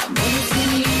the top. When you see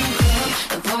me in the club,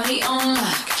 the party on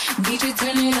lock. DJ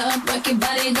turn it up, rock your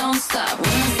body, don't stop. When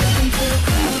I step into the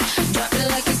club, drop it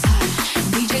like it's hot.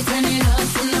 DJ turn it up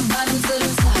from the bottom to the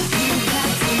top. You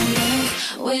got to move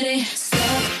with it,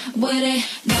 step with it,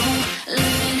 don't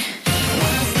limit.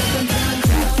 When I step into the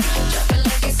club, drop it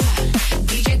like it's hot.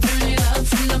 DJ turn it up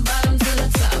from the bottom to the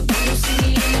top. When you see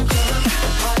me in the club,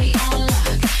 the party on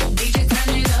lock. DJ turn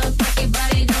it up, rock your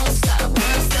body, don't stop.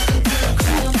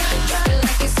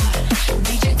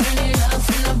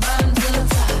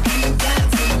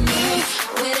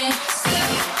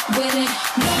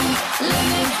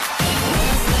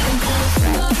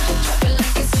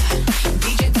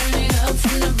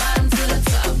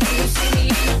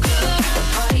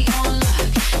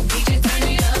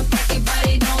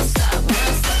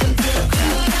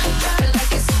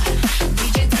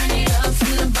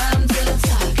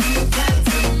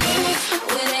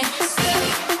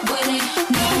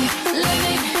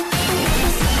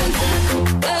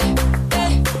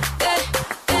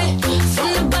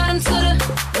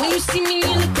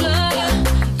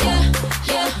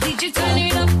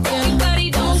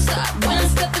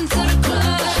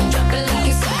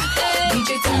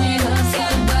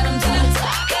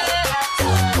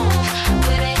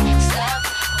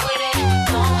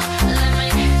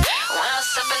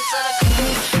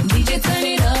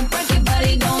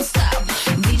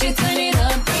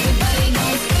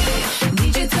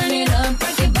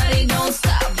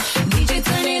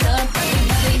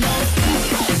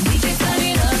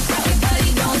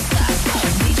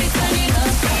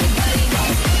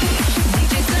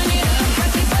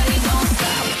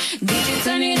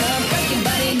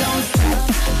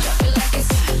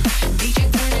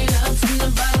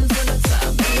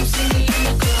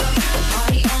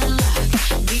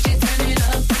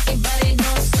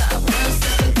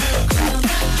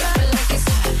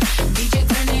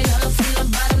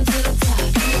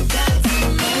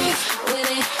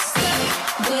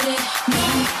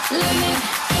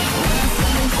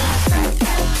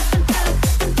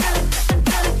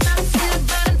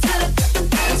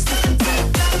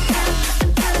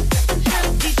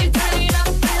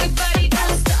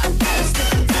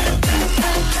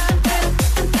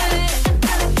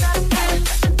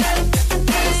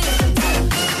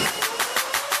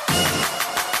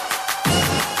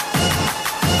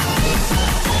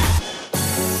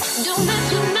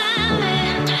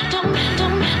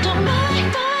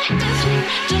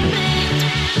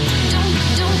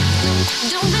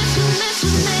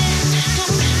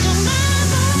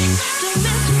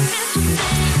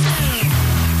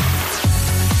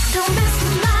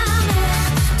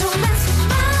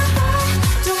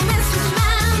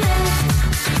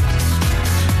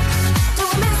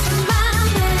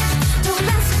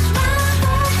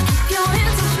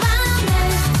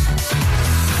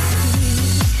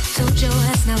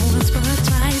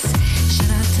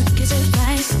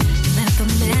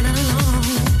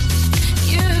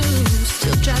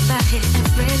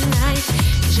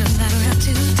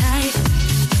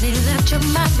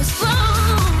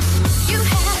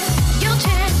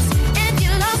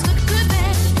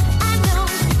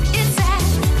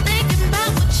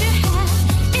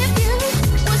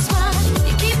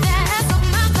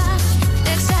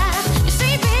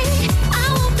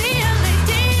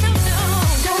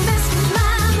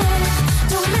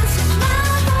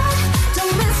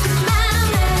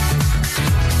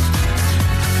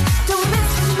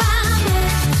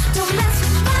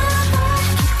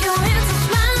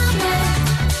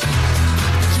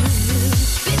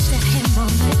 Bitch,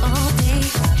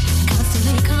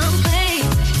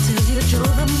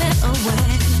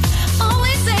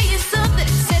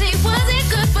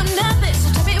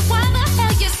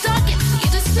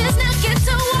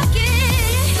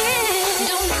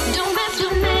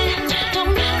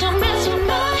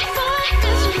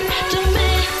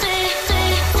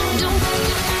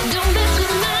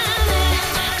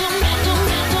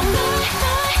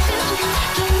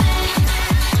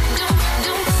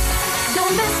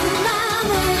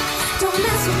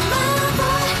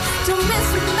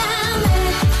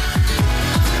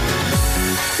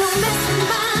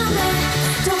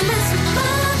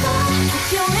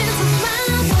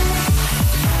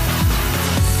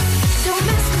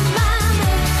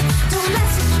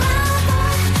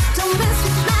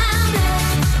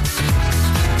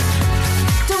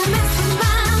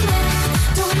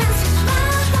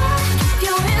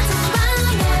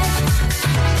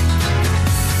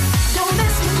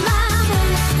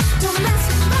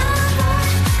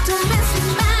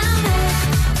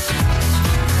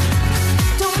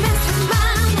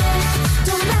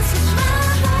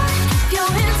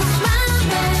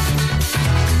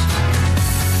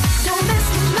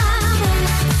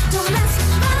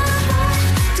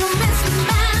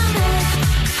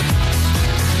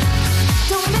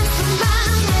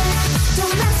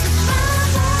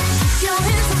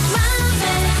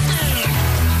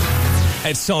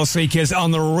 It's Soul Seekers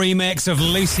on the remix of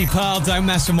Lucy Pearl, Don't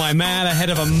Mess With My Man, ahead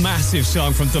of a massive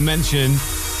song from Dimension,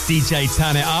 DJ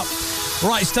Turn It Up.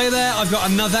 Right, stay there. I've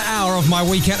got another hour of my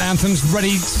weekend anthems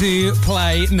ready to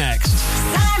play next.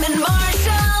 Simon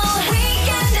Marshall,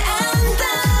 Weekend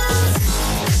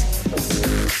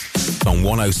Anthems. On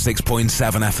 106.7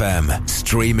 FM,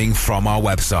 streaming from our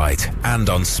website and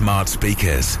on smart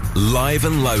speakers, live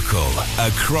and local,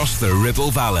 across the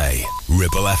Ribble Valley.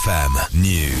 Ribble FM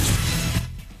News.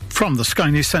 From the Sky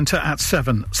News Centre at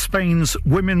 7, Spain's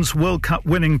Women's World Cup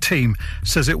winning team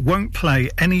says it won't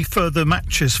play any further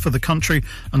matches for the country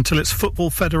until its Football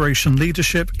Federation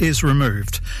leadership is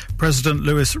removed. President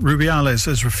Luis Rubiales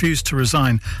has refused to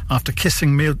resign after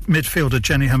kissing midfielder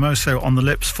Jenny Hermoso on the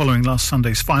lips following last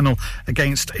Sunday's final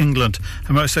against England.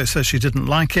 Hermoso says she didn't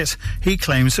like it. He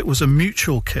claims it was a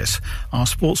mutual kiss. Our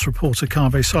sports reporter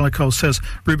Carve Solikol says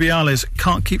Rubiales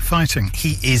can't keep fighting.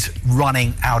 He is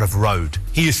running out of road.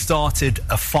 He has started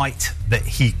a fight that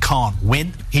he can't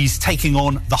win. He's taking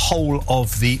on the whole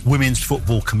of the women's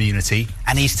football community,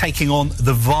 and he's taking on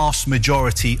the vast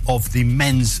majority of the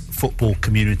men's football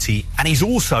community, and he's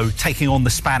also taking on the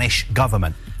Spanish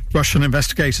government. Russian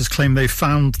investigators claim they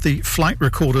found the flight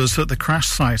recorders at the crash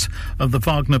site of the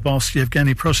Wagner boss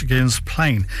Yevgeny Prigozhin's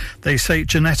plane. They say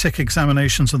genetic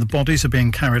examinations of the bodies are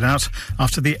being carried out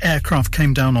after the aircraft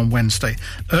came down on Wednesday.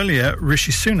 Earlier,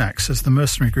 Rishi Sunak says the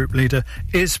mercenary group leader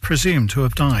is presumed to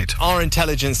have died. Our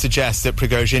intelligence suggests that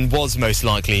Prigozhin was most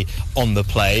likely on the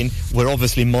plane. We're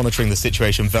obviously monitoring the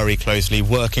situation very closely,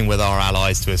 working with our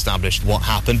allies to establish what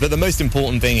happened. But the most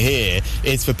important thing here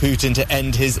is for Putin to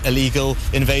end his illegal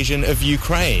invasion of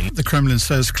Ukraine. The Kremlin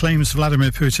says claims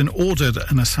Vladimir Putin ordered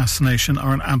an assassination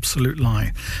are an absolute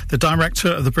lie. The director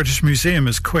of the British Museum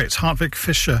has quit. Hartwig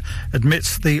Fischer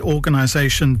admits the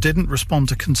organisation didn't respond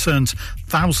to concerns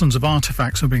thousands of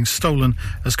artefacts are being stolen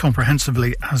as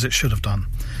comprehensively as it should have done.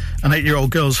 An 8-year-old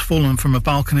girl's fallen from a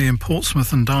balcony in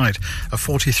Portsmouth and died. A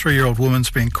 43-year-old woman's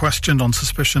being questioned on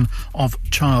suspicion of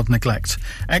child neglect.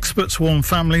 Experts warn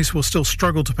families will still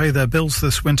struggle to pay their bills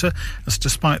this winter, as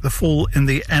despite the fall in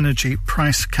the energy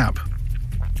price cap.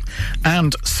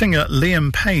 And singer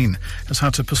Liam Payne has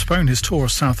had to postpone his tour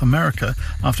of South America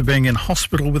after being in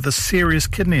hospital with a serious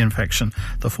kidney infection.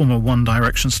 The former One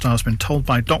Direction star has been told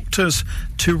by doctors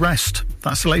to rest.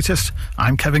 That's the latest.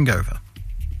 I'm Kevin Gover.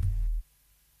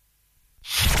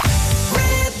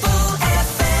 Ribble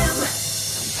FM.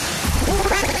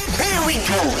 Here we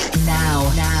go. Now.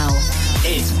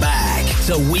 It's back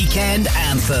to Weekend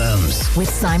Anthems. With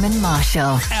Simon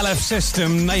Marshall. LF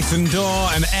System, Nathan Dorr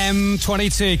and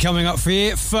M22 coming up for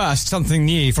you. First, something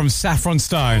new from Saffron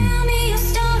Stone. Tell me your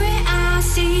story, I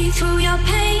see through your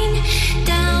pain.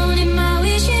 Down in my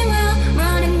wishing well,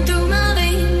 running through my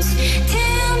veins.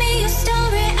 Tell me your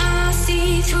story, I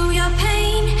see through your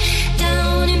pain.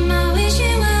 Down in my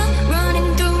wishing well,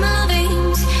 running through my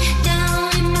veins.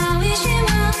 Down in my wishing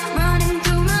well, running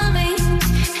through my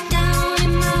veins. Down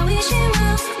in my wishing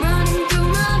well, running through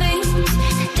my veins.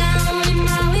 Down in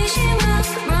my wishing well,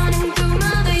 running through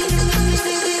my veins.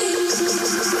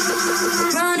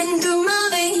 Running through my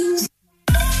veins.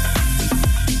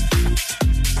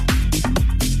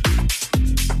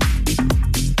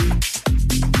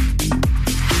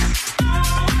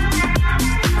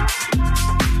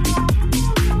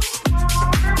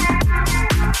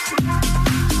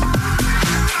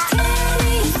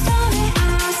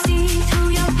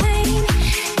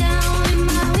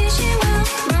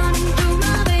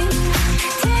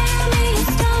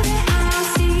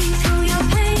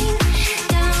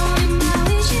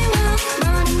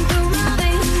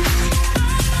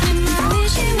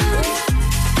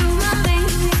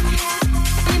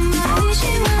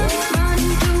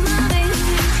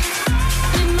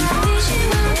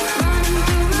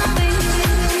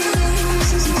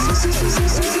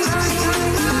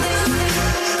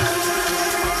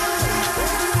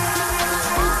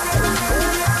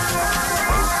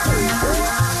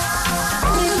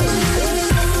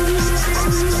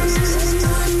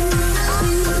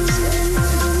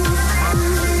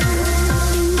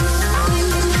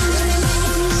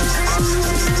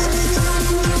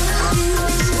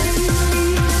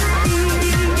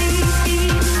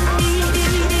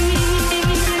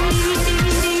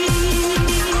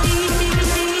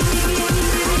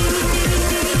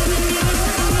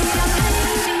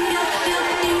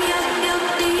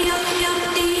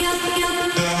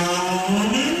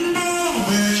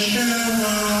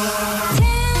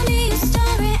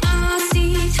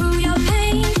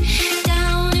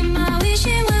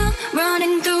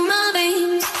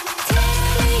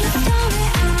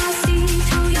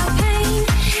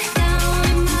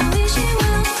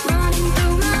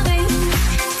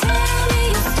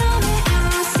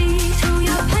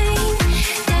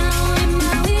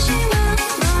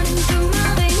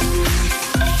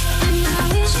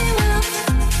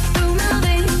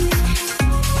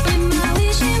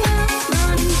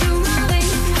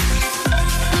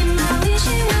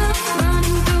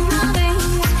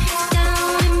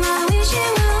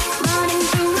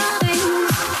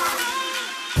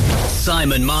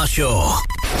 Simon Marshall.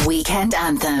 Weekend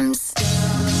Anthems.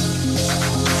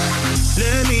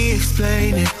 Let me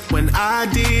explain it. When I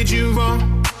did you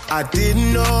wrong, I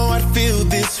didn't know I'd feel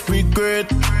this regret.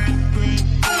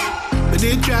 But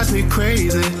it drives me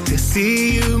crazy to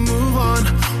see you move on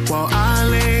while I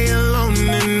lay alone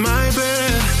in my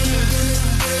bed.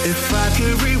 If I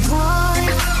could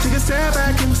rewind, take a step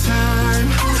back in time,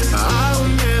 I will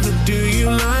never do you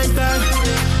like that.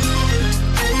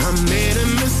 I made a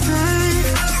mistake,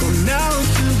 so now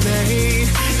it's too late,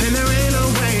 and there ain't no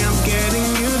way I'm getting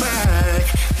you back.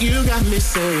 You got me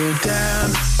saying,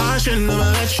 damn, I should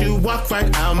never let you walk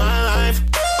right out my life.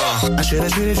 I should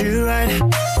have treated you right,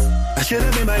 I should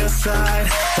have been by your side.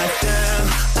 Like damn,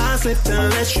 I slipped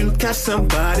and let you catch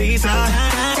somebody's eye.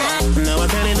 Now I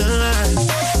can't even lie,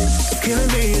 it's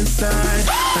killing me inside.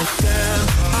 Like damn,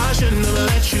 I should never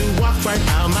let you walk right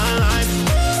out my life.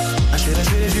 I should have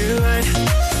treated you right,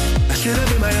 I should have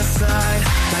been by your side.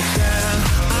 Like damn,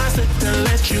 I slipped and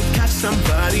let you catch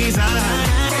somebody's eye.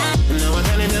 Now I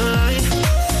can't even lie,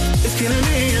 it's killing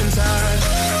me inside.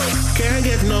 Can't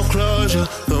get no closure,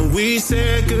 but we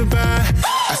said goodbye.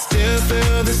 I still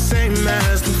feel the same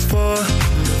as before.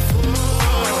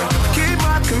 Keep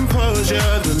my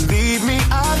composure, believe me,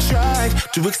 I tried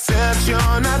to accept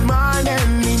you're not mine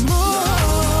anymore.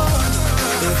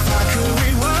 If I could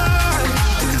rewind,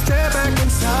 take a step back in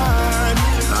time,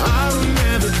 I would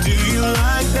never do you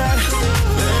like that.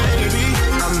 Baby,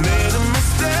 I made a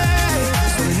mistake,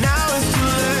 so now it's too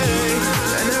late,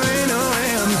 and there ain't no way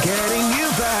I'm getting you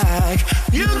back.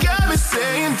 You got me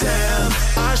saying, damn,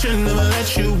 I should never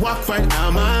let you walk right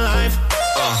out my life.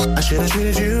 I should have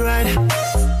treated you right,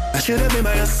 I should have been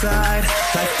by your side.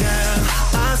 Like damn,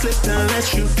 I slipped and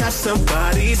let you catch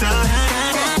somebody's eye.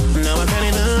 Now I can't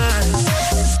even lie,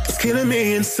 it's killing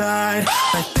me inside.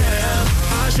 Like damn,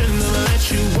 I should never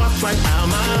let you walk right out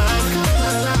my life.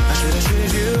 I should have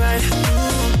treated you right,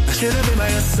 I should have been by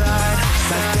your side.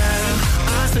 Like damn,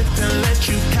 I slipped and let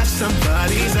you catch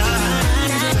somebody's eye.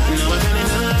 Now I can't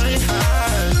even lie,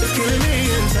 it's killing me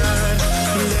inside.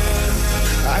 Damn,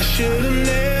 I should have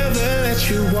never let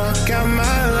you walk out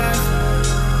my life.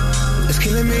 It's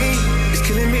killing me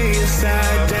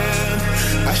inside. Damn,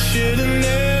 I should have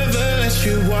never let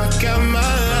you walk out my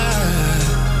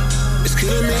life. It's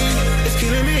killing me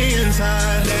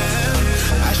inside. Damn,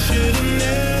 I should have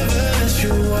never let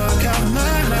you walk out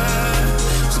my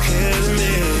life. It's killing me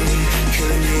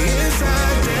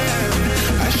inside. Damn,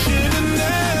 I should have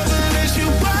never let you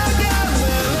walk out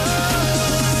my life.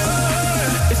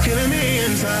 It's killing me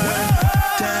inside.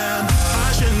 Damn,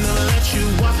 I should never let you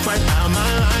walk right out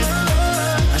my life.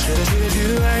 I should have treated you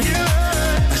right,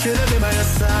 I should have been by your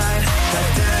side.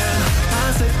 Like damn,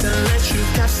 I slipped and let you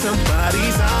catch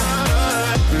somebody's eye.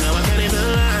 Now I can't even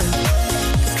lie,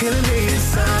 it's killing me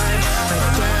inside. Like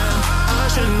damn, I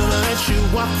should never let you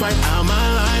walk right out my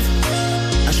life.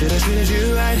 I should have treated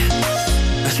you right,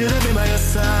 I should have been by your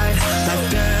side. Like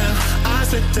damn, I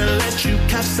slipped and let you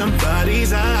catch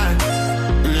somebody's eye.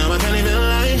 Now I can't even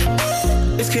lie,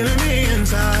 it's killing me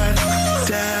inside.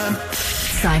 Damn.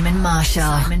 Simon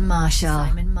Marshall.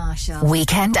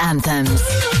 Weekend Anthems.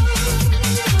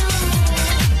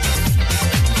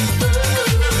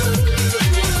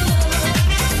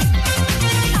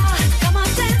 Come on,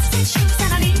 dance with shoes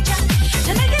and I need ya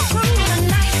to make it through the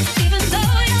night. Even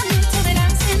though you're new to the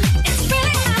dancing, it's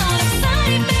really out of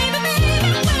sight, baby, baby.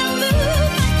 When I move,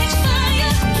 I catch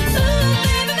fire. Ooh,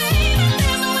 baby, baby,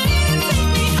 there's no way to take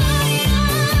me higher.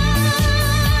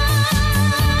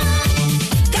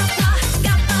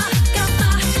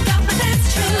 Got my dance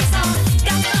shoes on.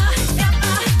 Got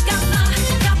my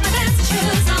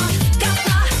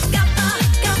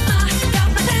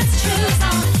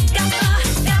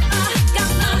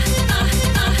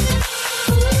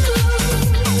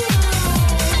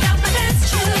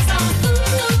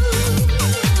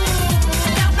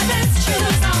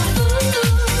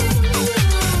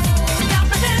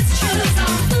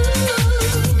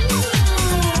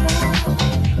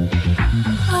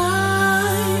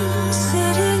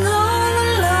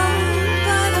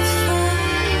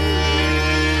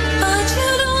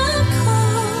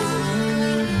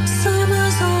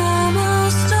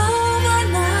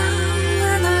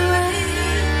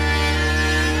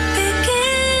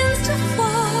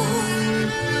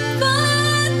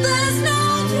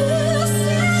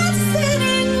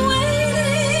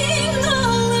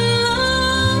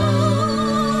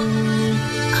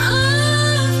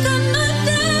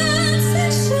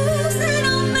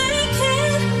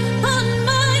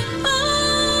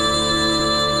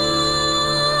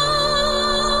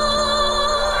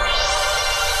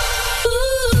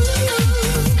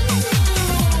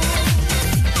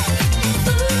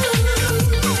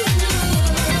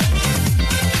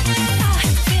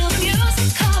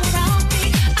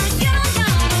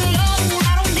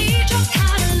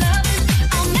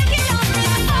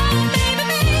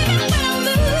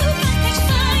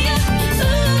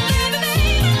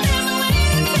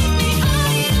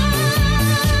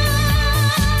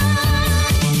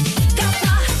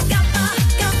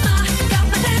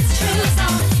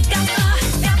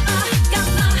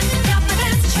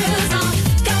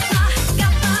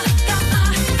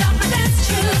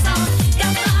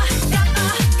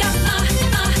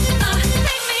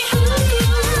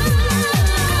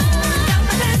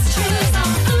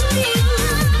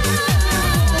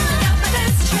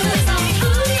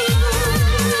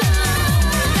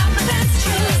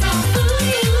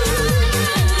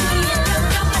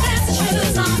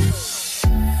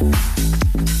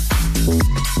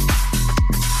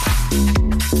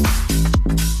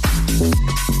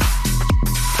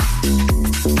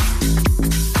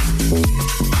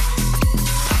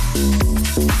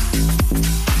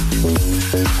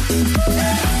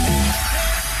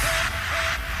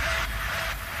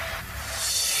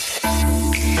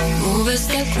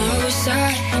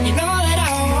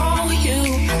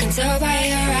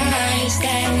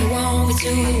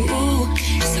too.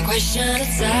 Just a question of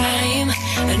time.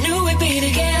 I knew we'd be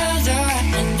together,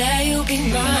 and that you'd be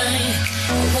mine.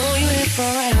 I want you here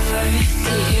forever.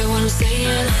 Do you hear what I'm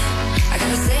saying? I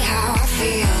gotta say how I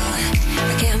feel.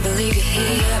 I can't believe you're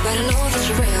here, but I know that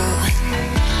you're real.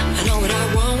 I know what I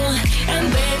want, and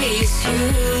baby, it's you.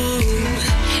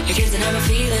 You can't deny my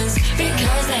feelings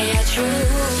because they are true,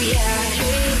 yeah.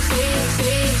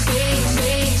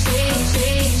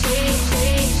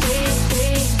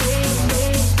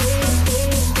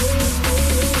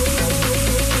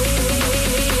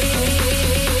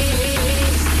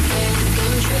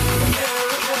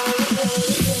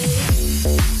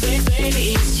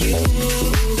 Baby, it's you.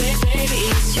 Baby,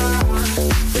 it's you.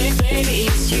 Baby, it's you. Baby,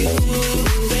 it's you.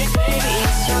 Baby,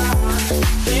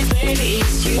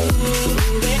 it's you. Baby, it's you.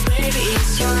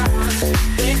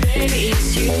 Baby, it's you. Baby,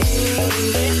 it's you. Baby,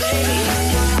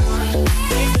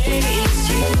 it's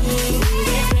you.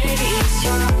 Baby, it's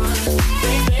you.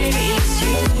 Baby, it's you. Baby, it's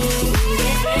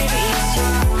you.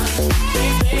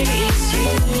 Baby, it's you.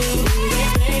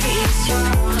 Baby, it's you.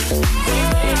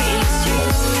 Baby, it's you.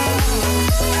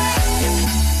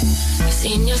 I've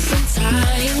seen you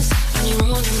sometimes on your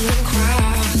own in the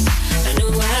crowds. I knew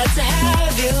I had to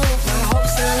have you. My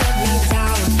hopes to let me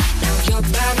down. Now you're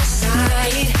by my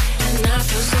side, and I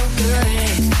feel so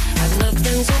good. I've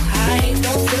nothing to hide.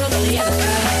 Don't feel the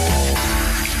other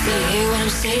good. You hear what I'm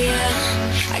saying?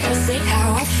 I gotta say how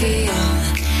I feel.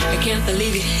 I can't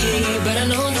believe you're here, but I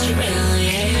know that you're real,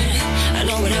 yeah. I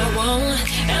know what I want,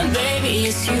 and baby,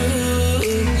 it's you.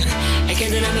 I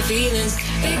can't deny my feelings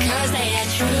because they are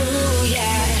true,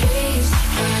 yeah. Dreams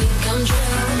can come true.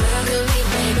 Look at me,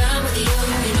 baby, I'm with you.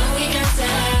 You know we got to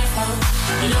have hope.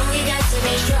 You know we got to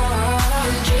be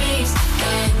strong. Dreams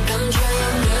can come true.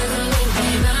 Look at me,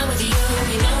 baby, I'm with you.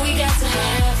 You know we got to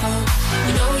have hope.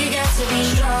 You know we got to be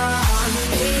strong.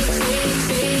 Baby,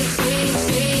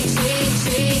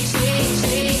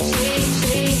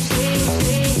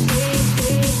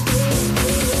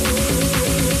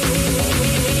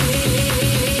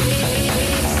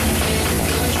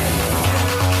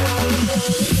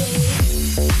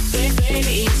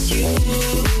 it's you. Baby, it's you.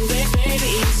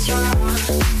 Baby, it's you.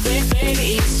 Baby,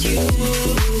 it's you. Baby,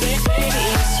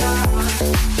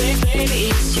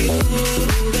 it's you. Baby, it's you.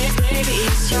 Baby,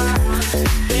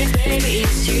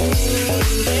 it's you. Baby, it's you. Baby, it's you.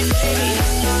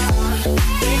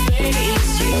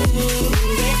 Baby, it's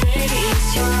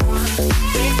you.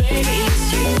 Baby, it's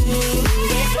you.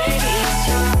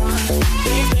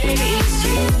 Baby, it's you. Baby, it's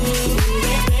you.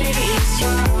 Baby, it's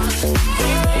you.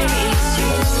 Baby, it's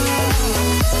you.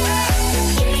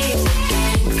 Dreams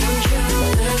can come true.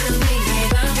 Look at me,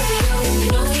 babe, I'm with you. You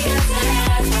know we got to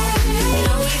have hope. You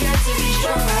know we got to be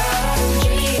strong.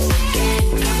 Dreams can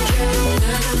come true.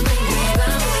 Look at me, babe,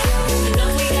 I'm with you. You know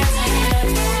we got to have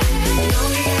hope. You know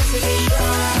we got to be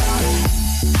strong.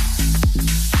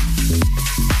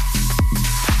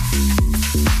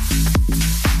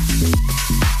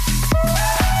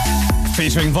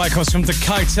 Featuring vocals from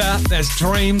Dakota, there's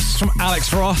Dreams from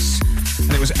Alex Ross,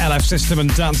 and it was LF System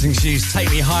and Dancing Shoes Take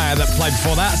Me Higher that played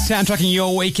before that. Soundtracking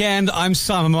your weekend, I'm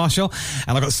Simon Marshall,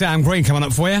 and I've got Sam Green coming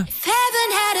up for you. If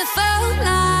heaven had a phone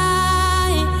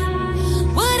line,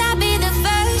 would I be the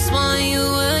first one you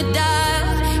would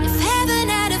dial? If heaven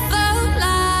had a phone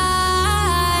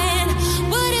line,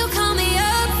 would you call me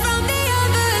up from the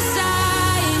other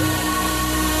side?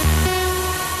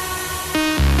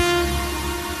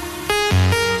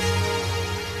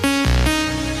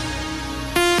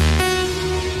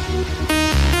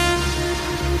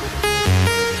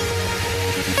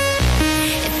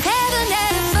 If heaven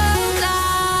had a phone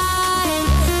line,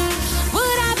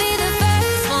 would I be the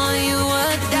first one you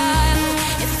would dial?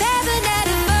 If heaven had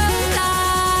a phone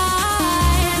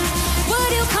line,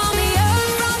 would you call me up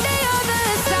from the other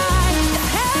side? If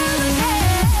heaven had,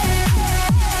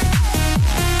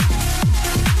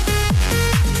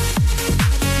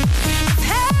 if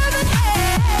heaven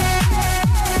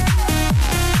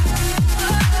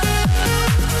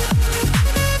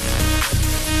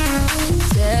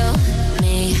Tell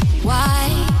me why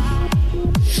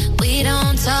we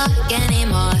don't talk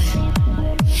anymore.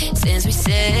 Since we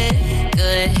said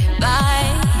goodbye,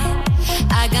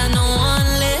 I got no one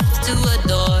left to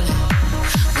adore.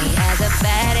 We had the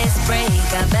baddest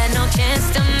breakup, had no chance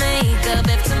to make up.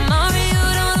 If tomorrow you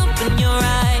don't open your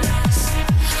eyes,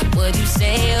 would you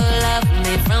say you love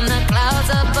me from the clouds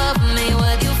above me?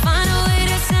 Would you find a way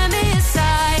to set me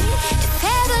aside? If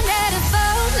heaven had a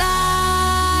phone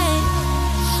line,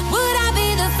 would I be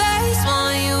the first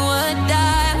one you would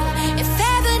dial? If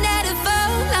heaven had a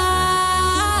phone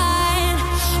line,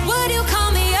 would you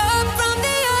call me up from the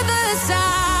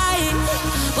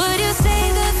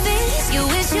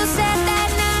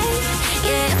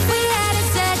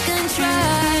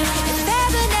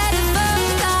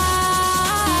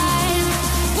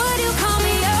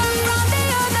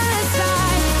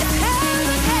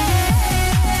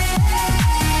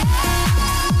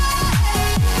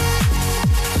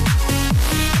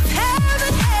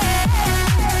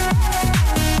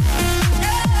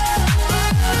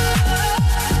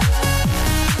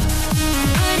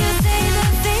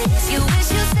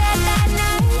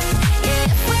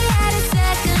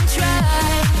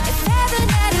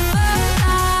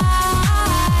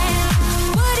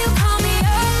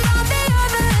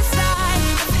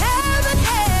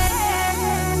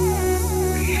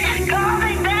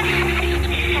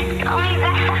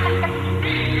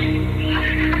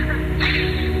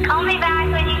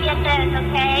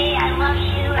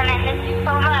Thank you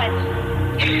so much.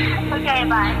 Okay,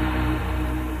 bye.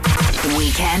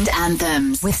 Weekend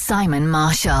Anthems with Simon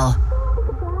Marshall.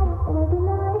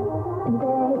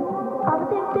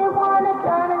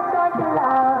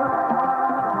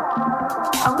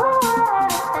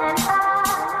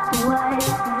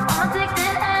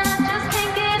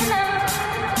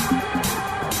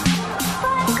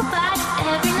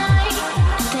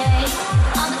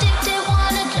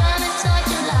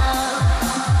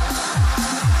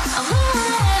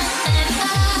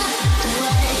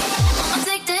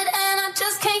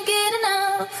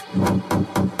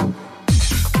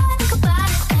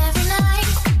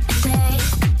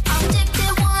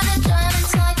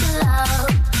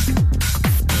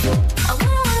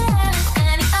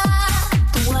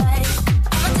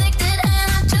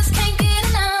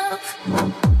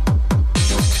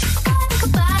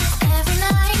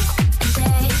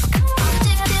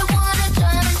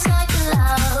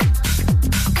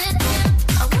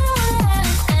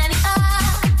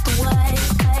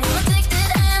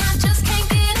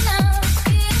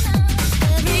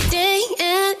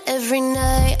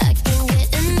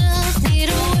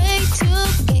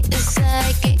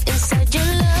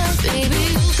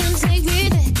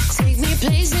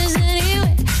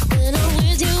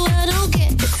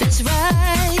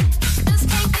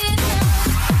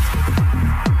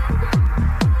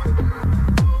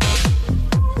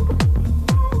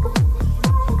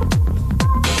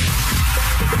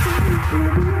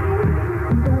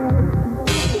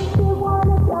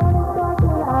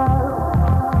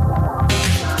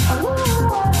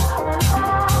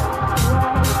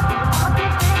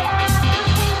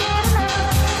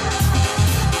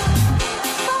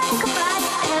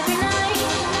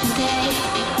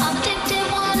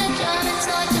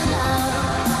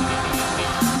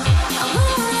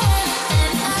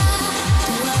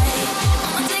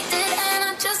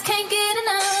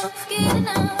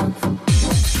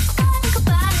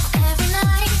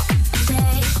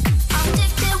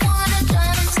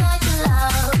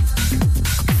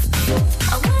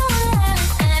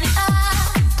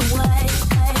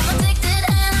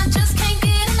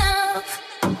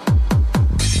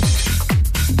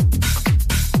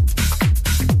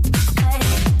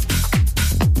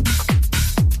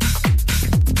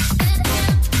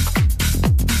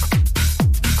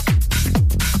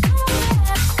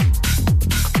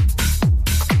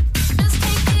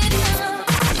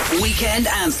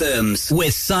 Anthems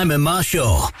with Simon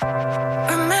Marshall.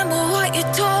 Remember what you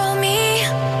told me.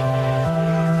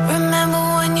 Remember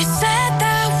when you said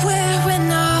that we're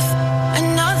enough.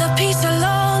 Another piece of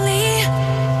lonely.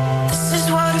 This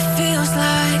is what it feels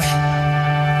like.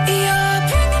 You're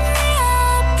bringing me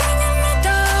up, bringing me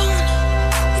down.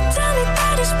 You tell me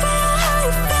that it's real how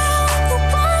you feel when you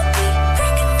want me.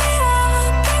 Bringing me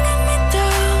up, bringing me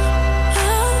down.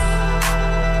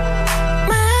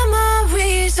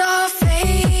 Memories are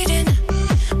fading.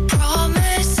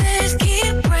 Promises keep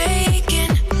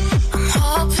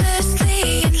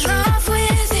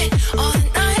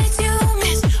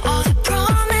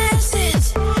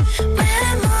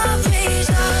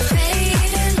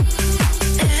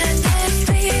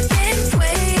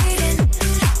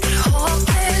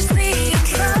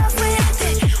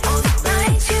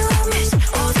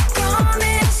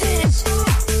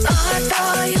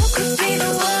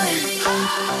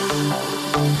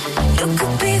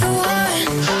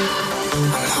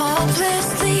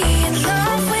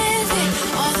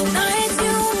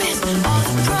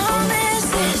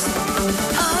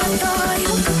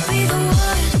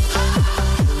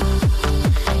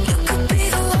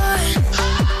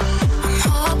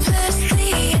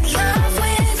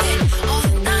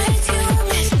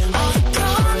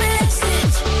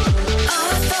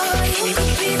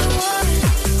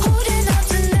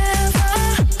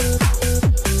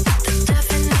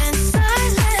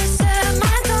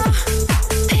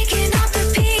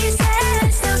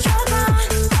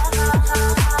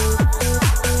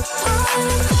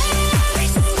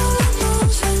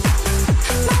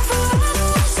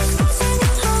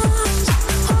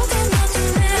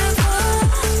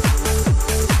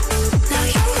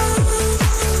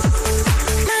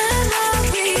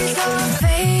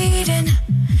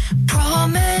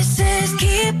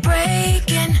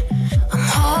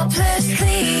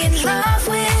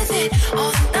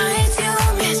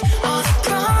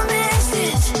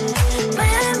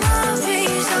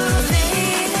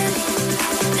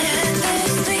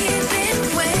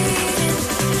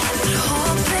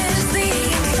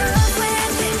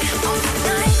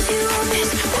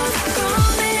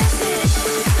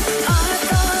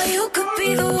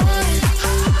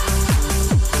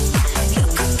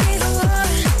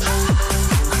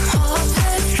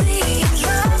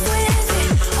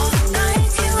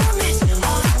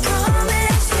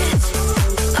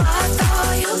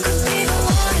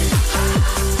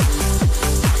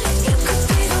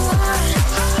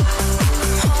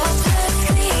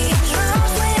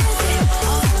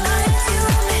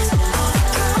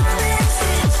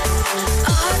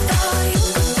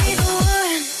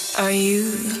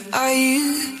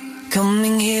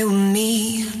Coming here with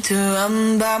me to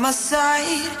run by my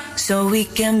side so we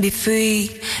can be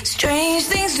free. Strange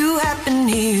things do happen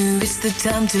here, it's the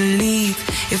time to leave.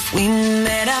 If we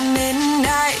met at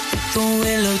midnight at the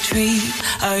willow tree,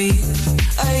 are you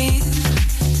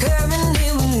coming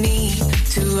here with me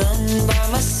to run by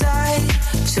my side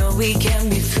so we can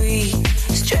be free?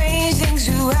 Strange things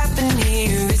do happen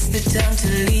here, it's the time to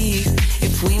leave.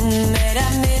 If we met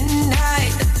at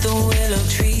midnight at the willow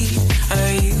tree,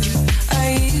 are you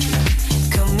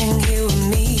coming here with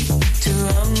me to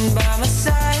run by my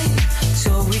side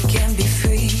so we can be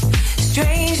free?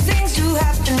 Strange things do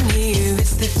happen here,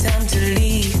 it's the time to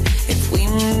leave. If we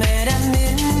met at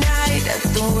midnight at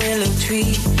the willow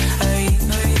tree, are you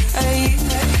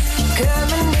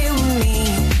coming here with me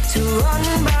to run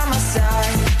by my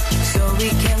side so we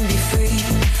can be free?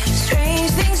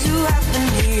 Strange things do happen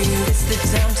here, it's the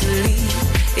time to leave.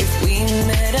 If we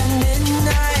met at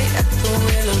midnight at the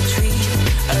willow tree,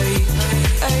 are you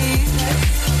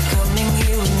coming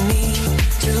here with me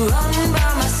to run by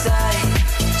my side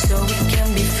so we can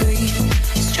be free?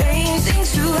 Strange things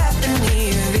do happen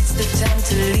here, it's the time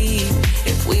to leave.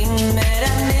 If we met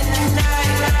at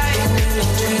midnight at the willow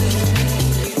tree,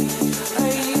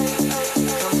 are you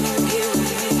coming here with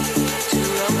me to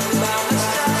run by my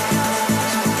side?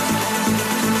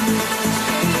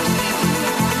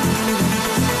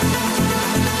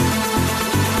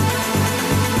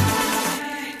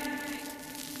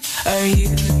 Are you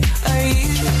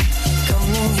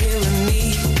coming here with me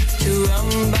to run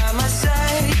by my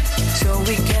side so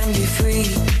we can be free?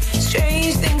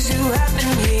 Strange things do happen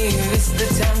here, it's the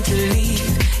time to leave.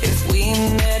 If we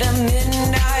met at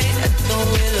midnight at the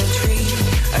willow tree,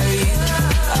 are you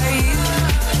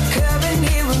coming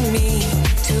here with me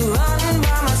to run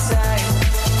by my side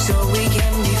so we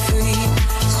can be free?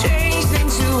 Strange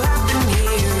things do happen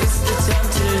here, it's the time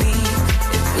to leave.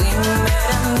 If we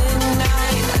met at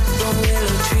midnight at the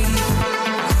willow tree.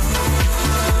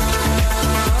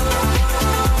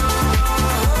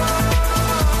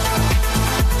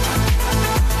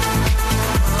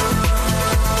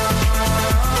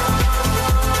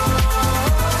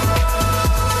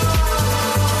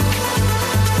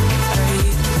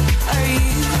 Are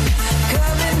you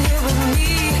coming here with me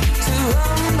to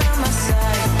run by my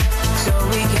side so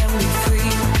we can be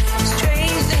free?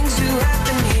 Strange things do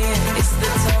happen here, it's the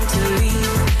time to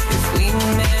leave. If we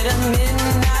met at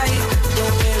midnight at the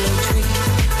willow tree,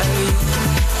 are you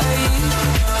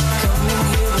coming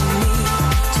here with me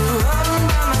to run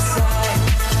by my side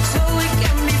so we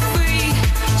can be free?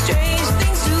 Strange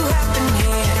things do happen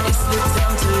here, it's the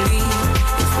time to leave.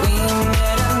 If we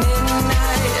met at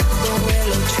midnight at the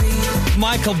willow tree.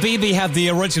 Michael Beebe had the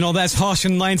original. That's Hosh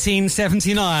in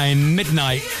 1979.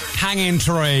 Midnight, Hanging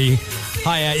Tree.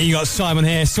 Hiya, you got Simon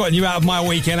here, sorting you out of my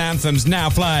weekend anthems. Now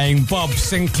playing Bob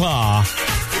Sinclair.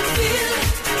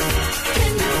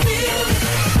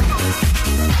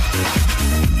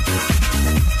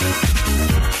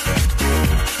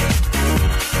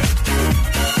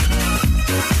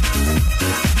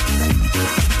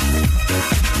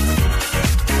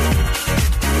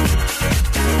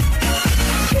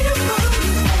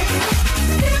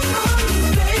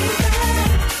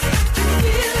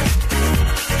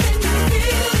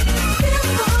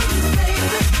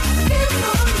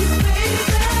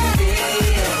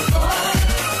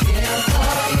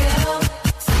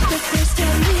 The crystal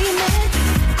remix.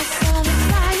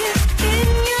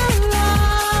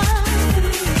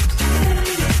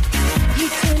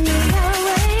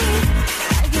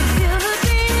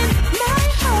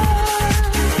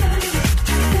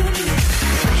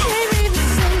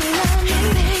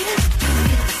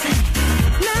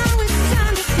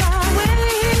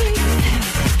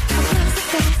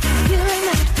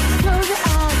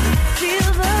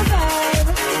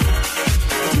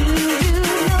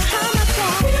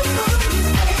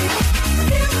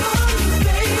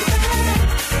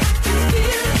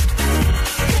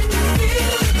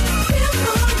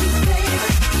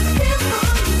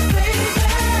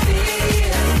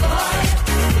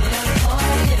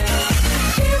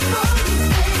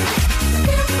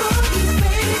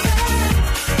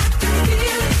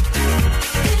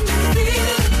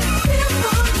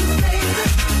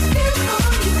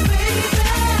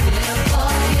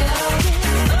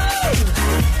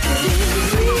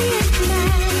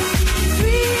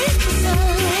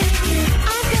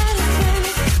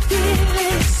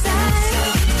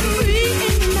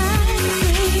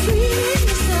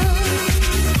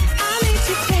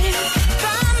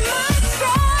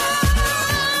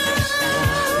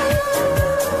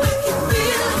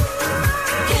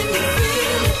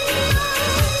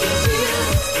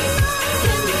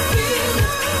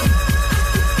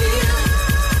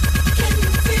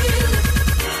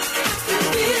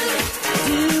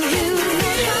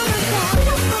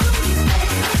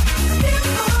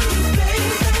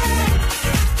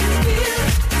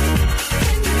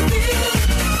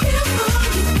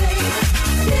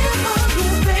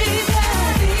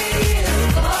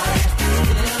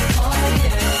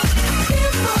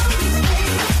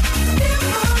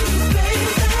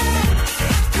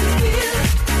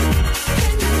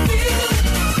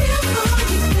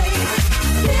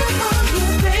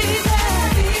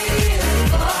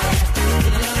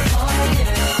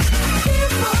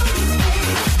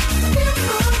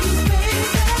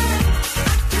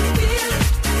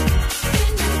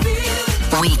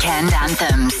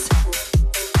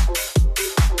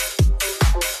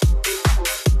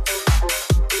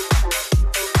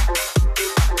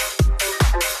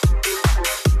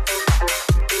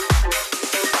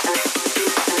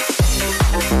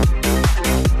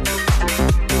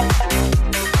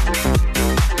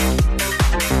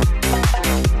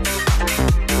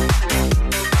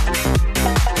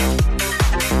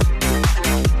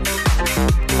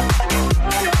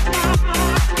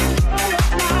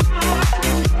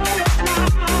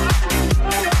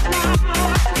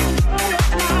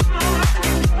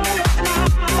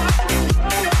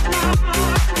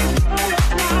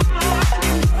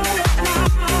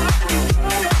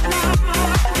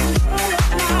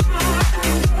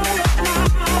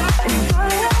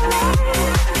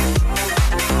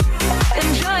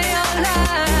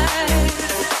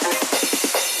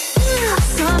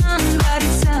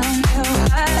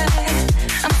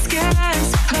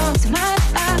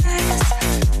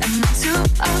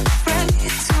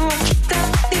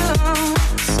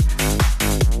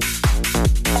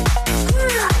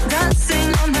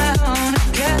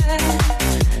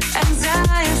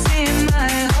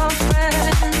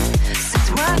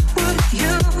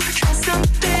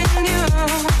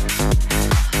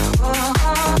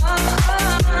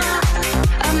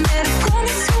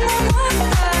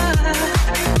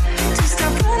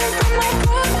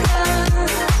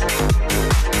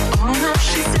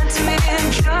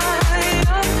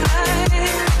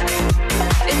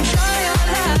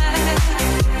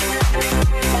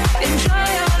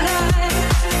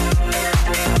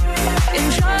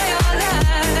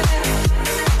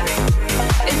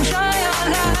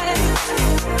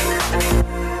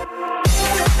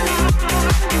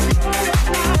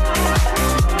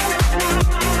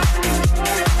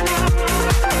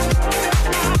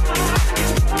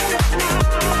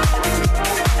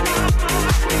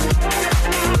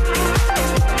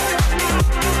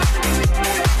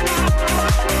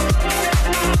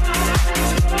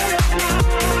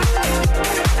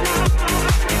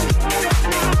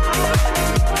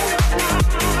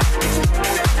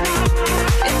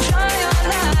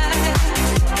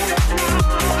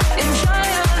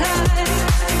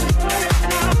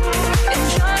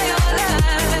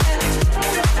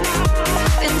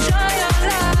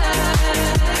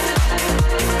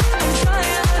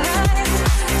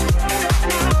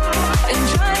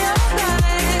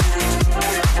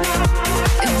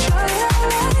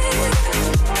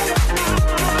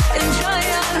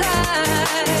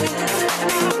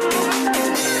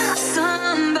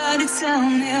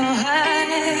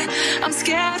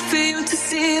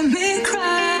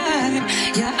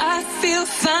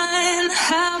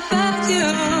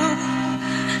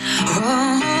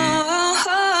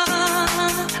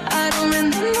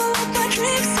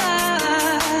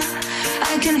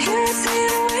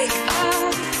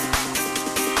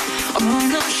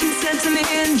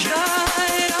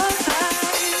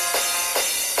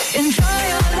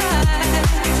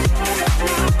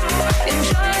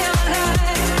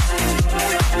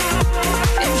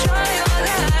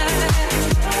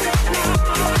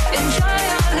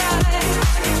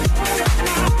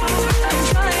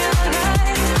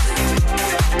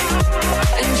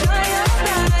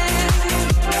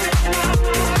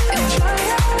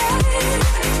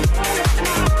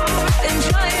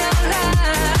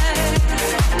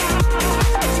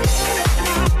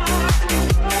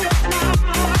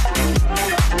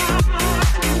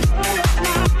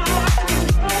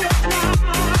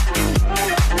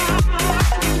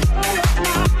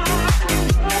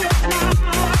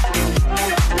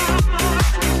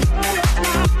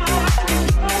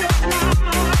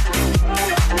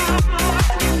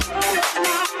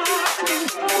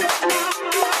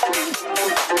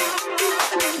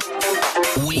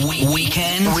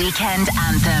 Weekend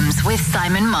Anthems with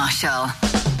Simon Marshall.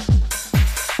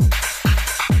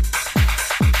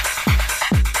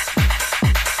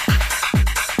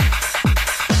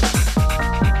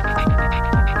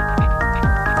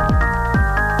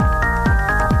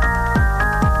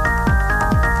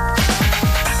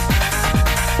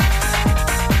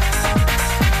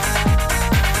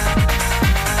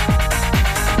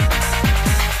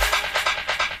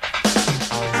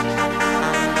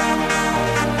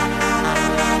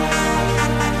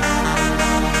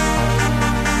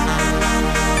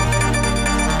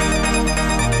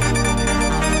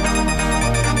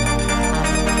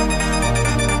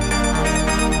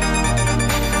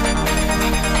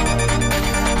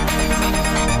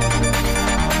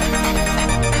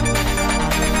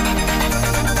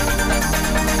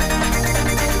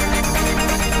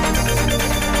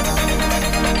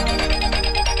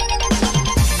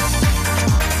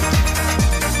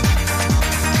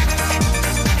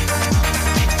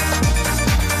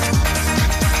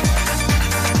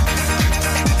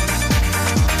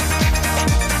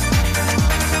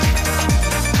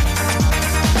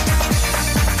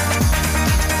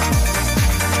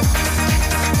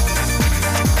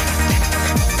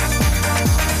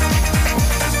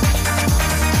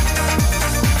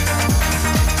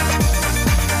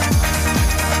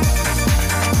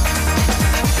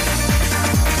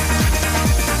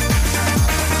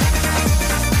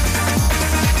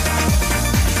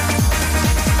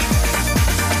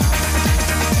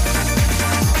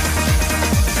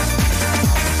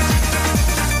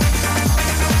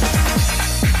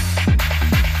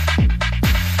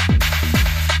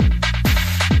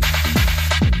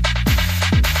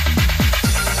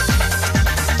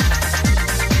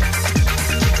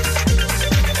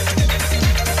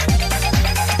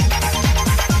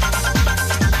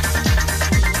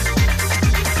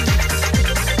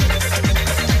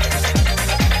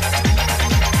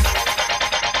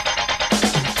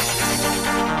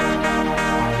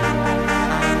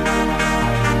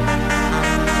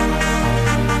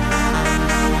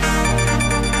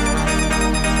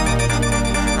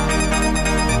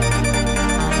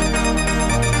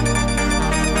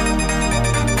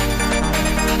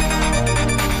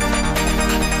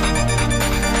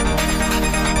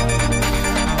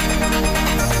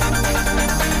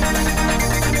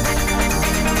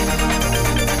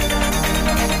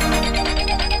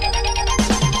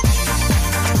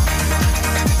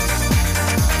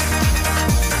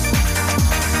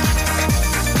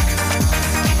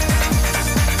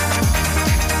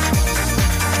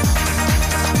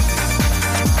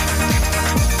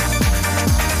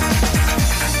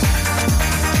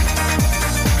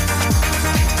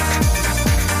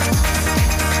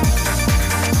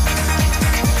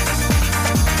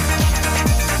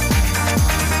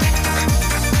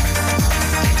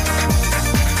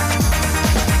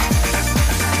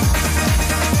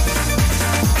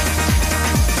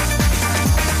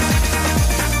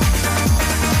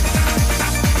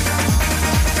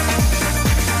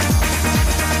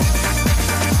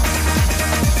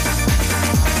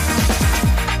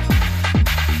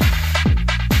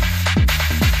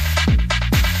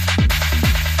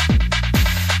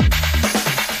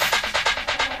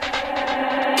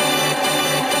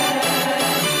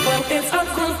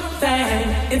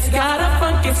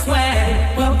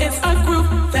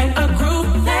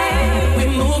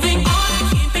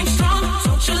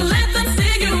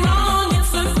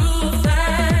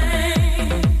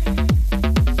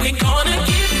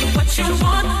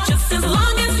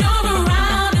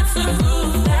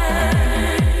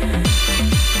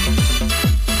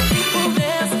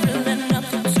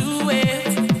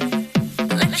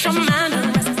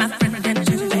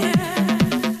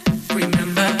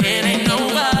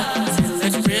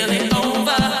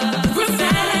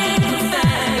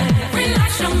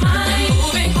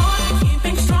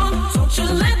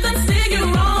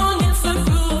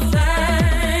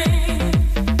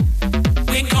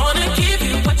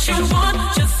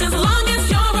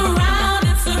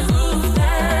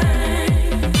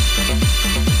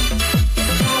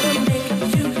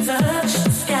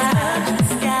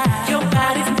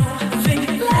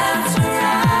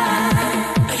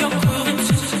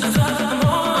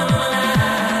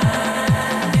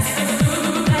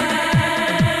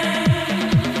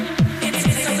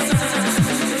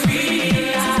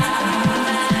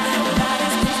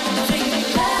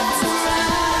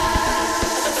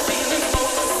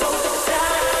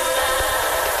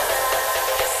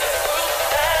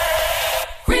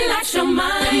 Relax your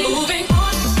mind. We're moving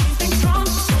on, keeping strong.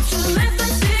 Don't you let them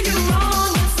steer you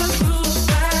wrong. It's a good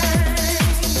thing.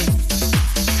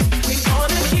 We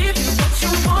gonna give you what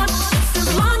you want, just as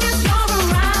long as you're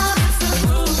around. It's a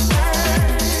good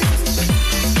thing.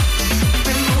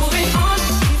 We're moving on,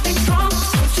 keeping strong.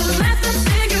 Don't you let them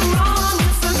steer you wrong.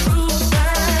 It's a good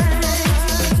thing.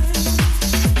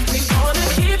 We gonna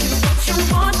give you what you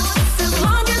want, just as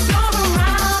long as you're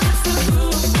around. It's a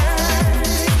good thing.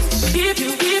 Give you.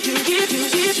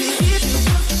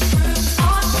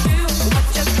 On to what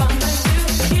you're gonna do.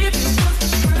 Give you. On to what you're gonna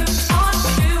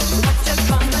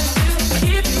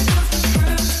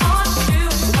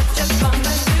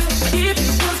do. Give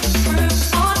you.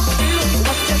 On to what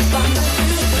you're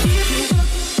gonna do.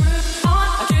 Give you.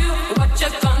 On to what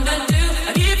you're gonna do.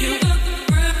 Give you.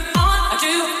 On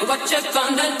to what you're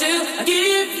gonna do.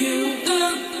 Give you.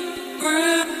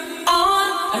 On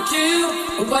to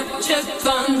what you're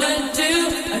gonna do.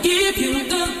 Give you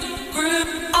the groove.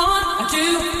 On to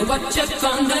what you're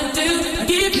gonna do.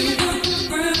 Give you the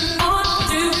groove. On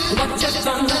to what you're gonna do. Give you the groove. On to what you're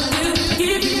gonna do.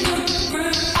 Give you the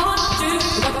groove. On to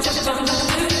what you're gonna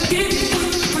do. Give you the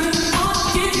groove. On,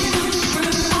 give you the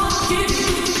groove. On, give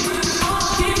you the groove. On,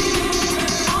 give you the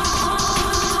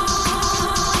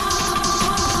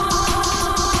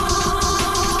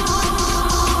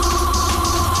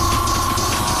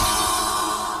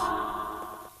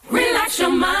Relax your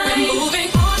mind. We're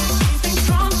moving on, keeping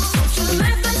strong. Don't you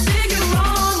let them steer you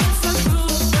wrong. It's a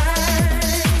good thing.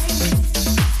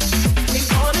 We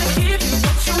gonna give you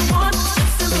what you want,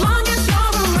 just as long as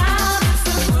you're around. It's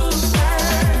a good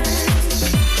thing.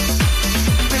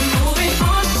 We're moving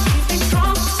on, keeping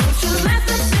strong. Don't you let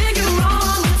them steer you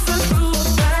wrong. It's a good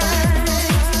thing.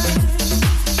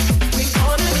 We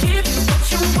gonna give you what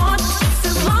you want, just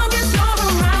as long as you're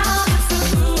around. It's a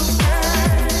good thing.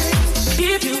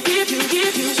 Give you.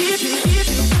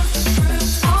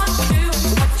 On to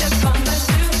what you're gonna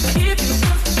do. Give you.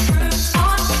 On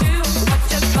to what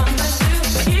you're gonna do.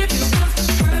 Give you.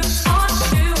 On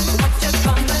to what you're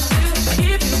gonna do.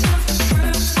 Give you.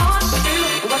 On to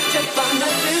what you're gonna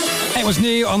do. It was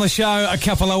new on the show a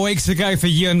couple of weeks ago for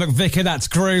you and McVicker. That's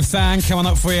Groove Thang. Coming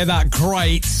up for you, that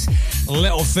great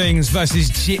Little Things versus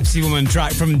Gypsy Woman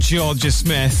track from Georgia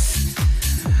Smith.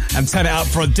 And turn it up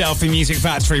for a Delphi Music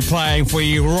Factory playing for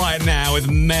you right now with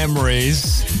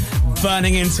Memories.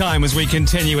 Burning in time as we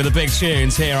continue with the big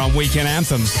tunes here on Weekend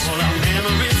Anthems.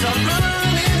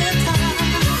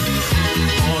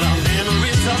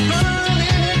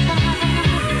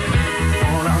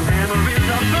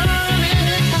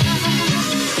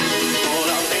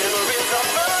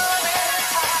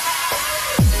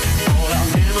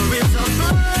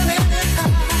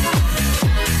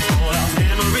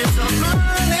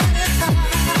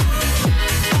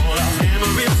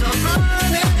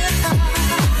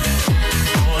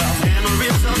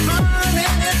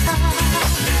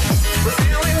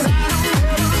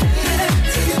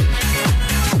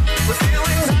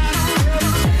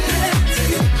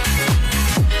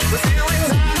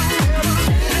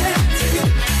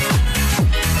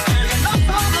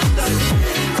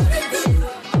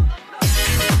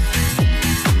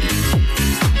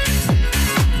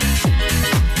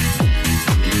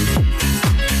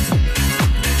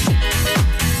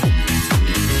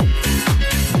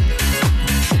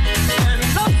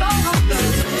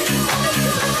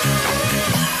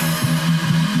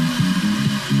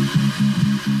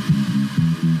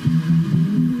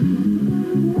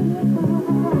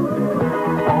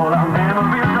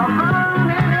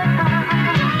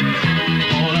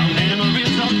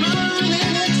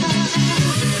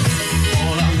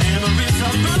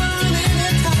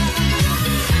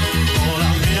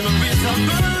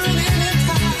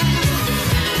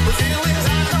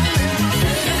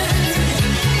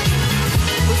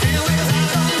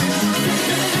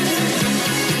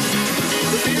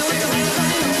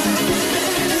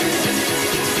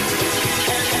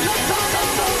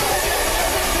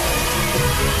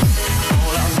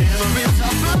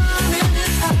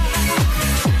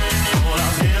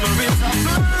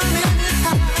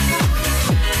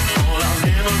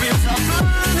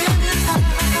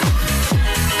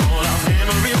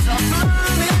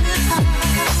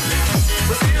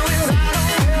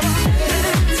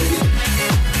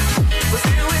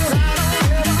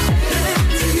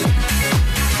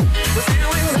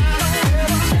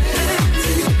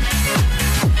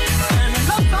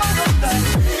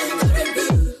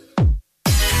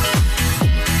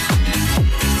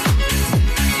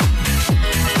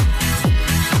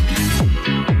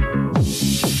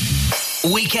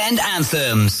 Weekend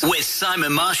Anthems with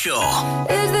Simon Marshall.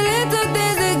 It's the little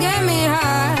things that get me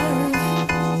high.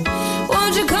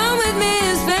 Won't you come with me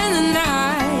and spend the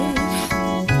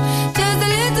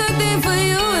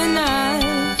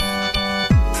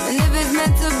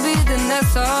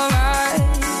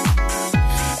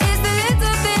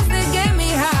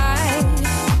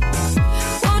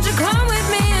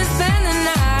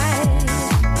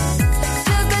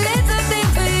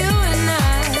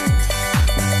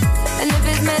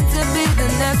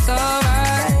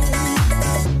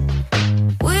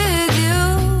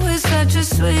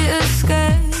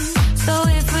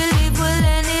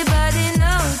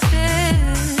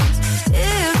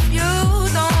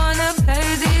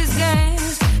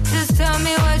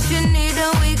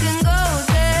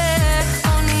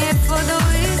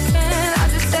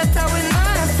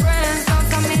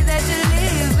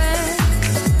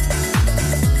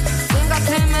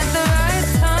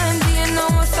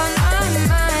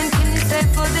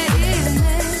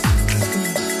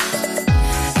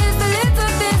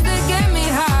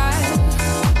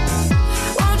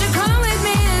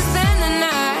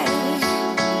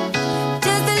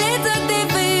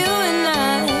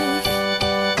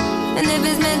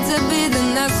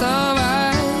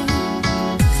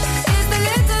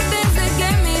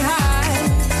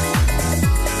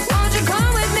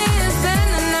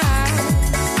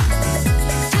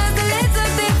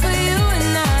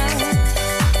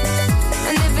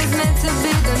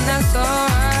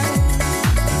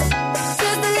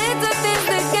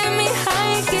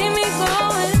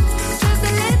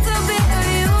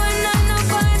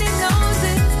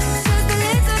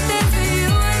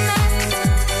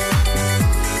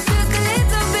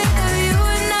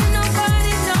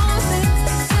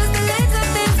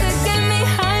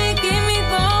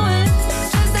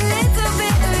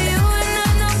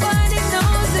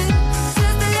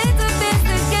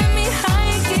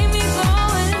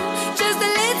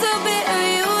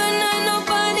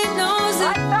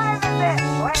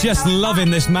Just loving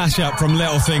this mashup from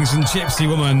Little Things and Gypsy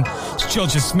Woman. It's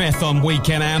Georgia Smith on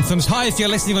Weekend Anthems. Hi, if you're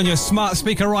listening on your smart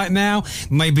speaker right now,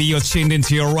 maybe you're tuned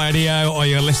into your radio or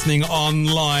you're listening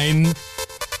online.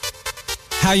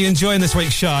 How are you enjoying this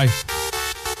week's show?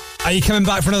 Are you coming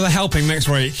back for another helping next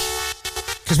week?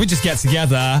 Because we just get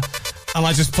together and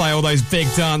I just play all those big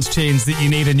dance tunes that you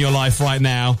need in your life right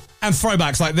now. And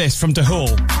throwbacks like this from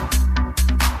Dahul.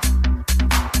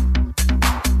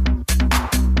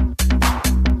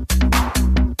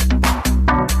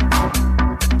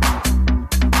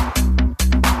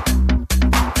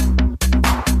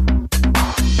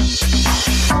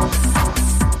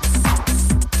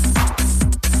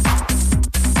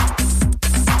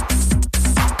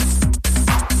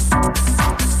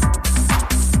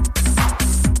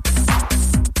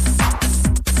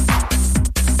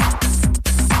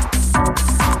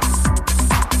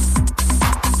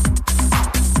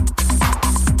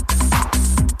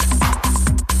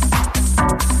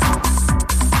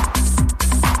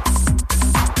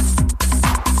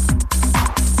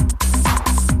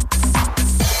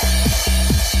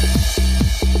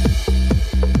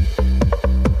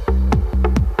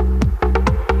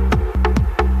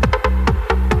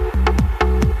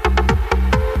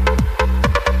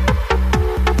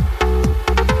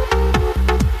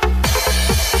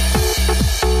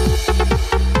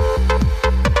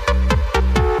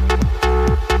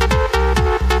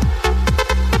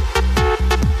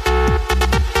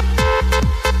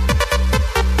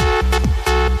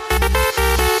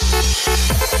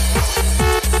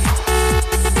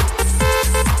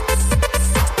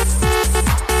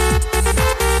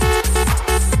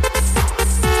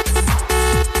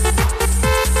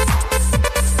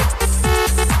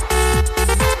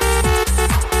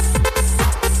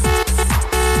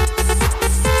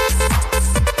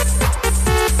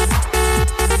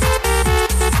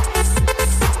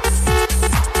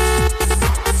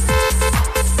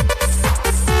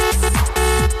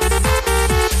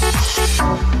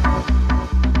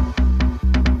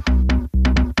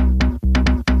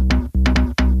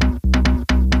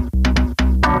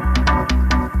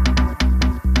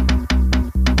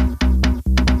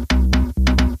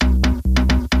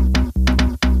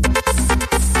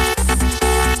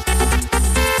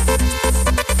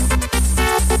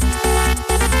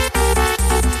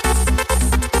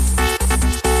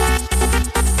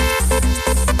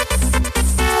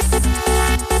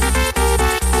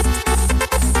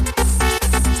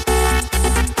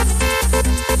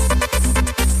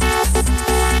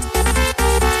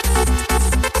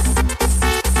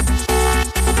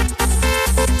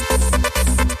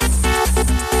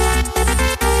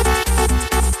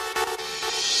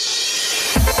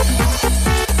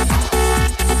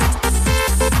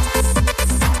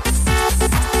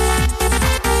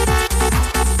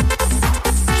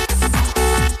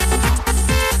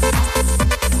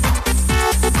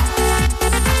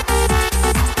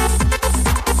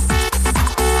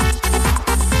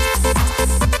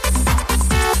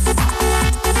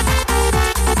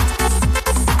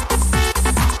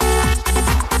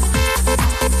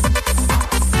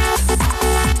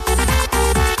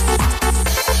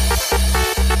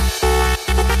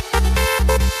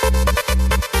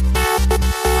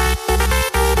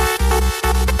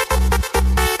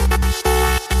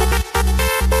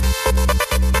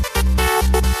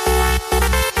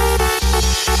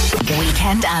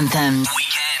 Anthems.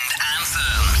 Weekend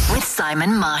Anthems. With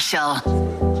Simon Marshall.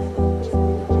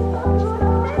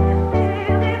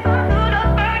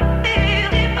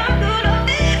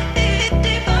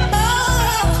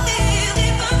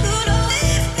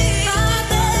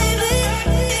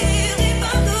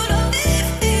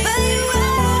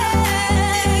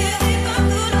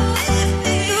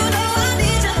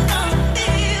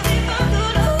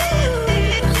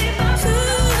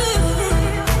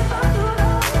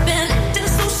 Been acting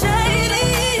so shady.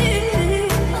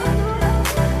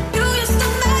 You used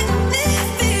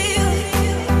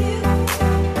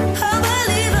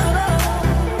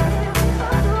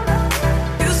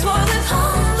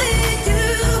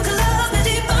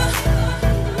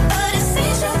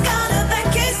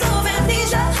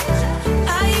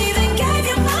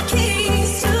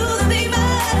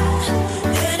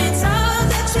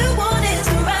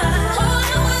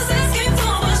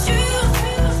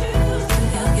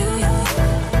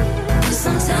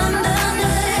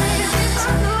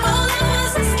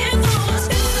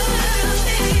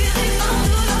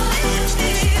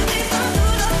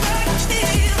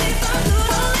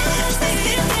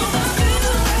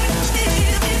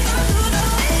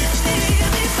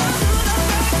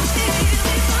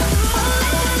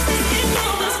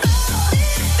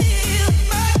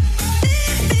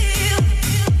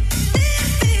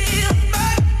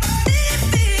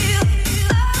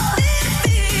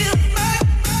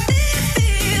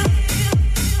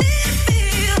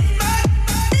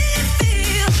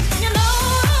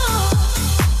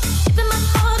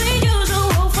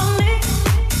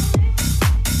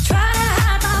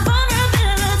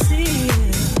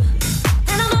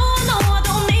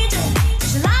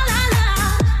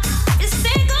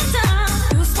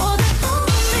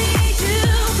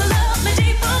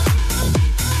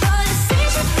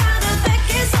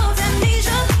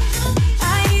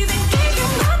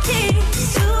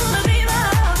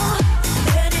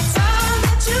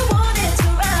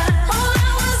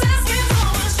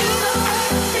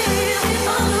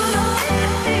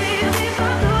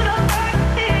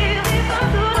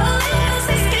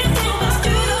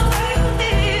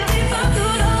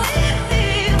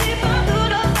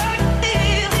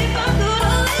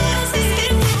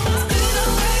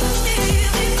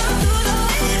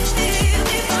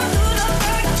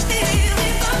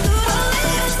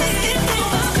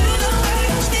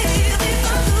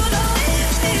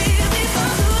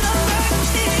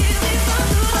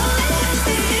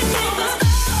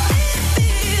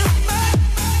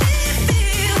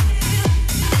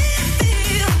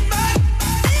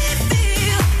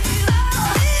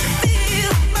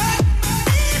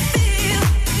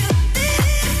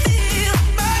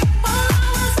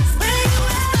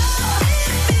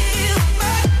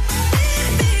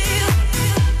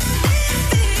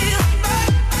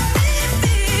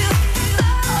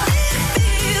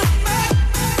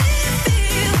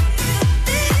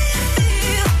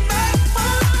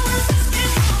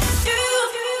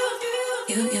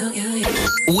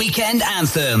Weekend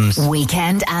Anthems.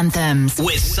 Weekend Anthems.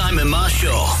 With Simon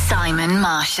Marshall. Simon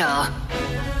Marshall.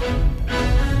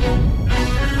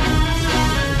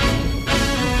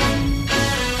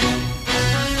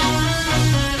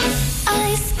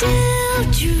 I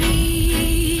still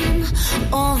dream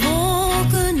of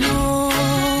Organon.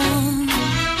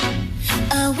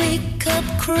 I wake up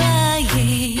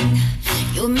crying.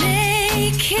 You're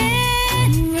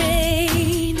making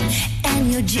rain,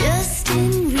 and you're just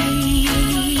in reach.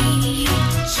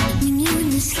 When you in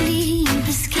the sleep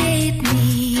escape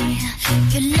me,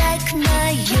 you're like my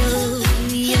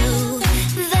yo-yo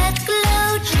that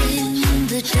glowed in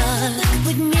the dark.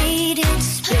 What made it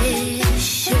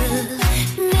special,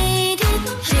 made it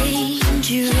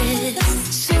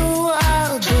dangerous. So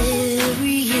I'll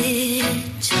bury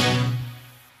it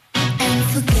and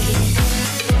forget.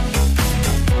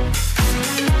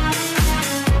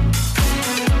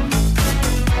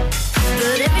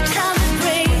 But every time it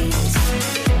rains,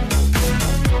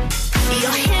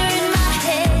 you're here in my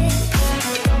head,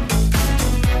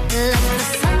 like the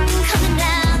sun coming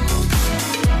out.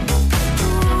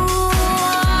 Ooh,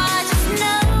 I just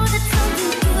know that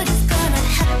something good is gonna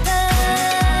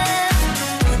happen.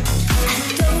 I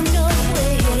don't know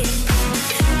when,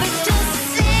 but just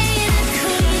saying it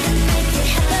could even make it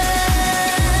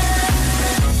happen.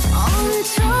 On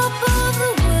top of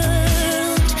the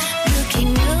world,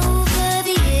 looking over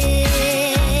the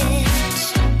edge,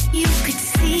 you could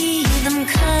see them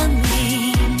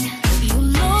coming. You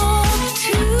look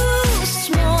too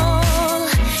small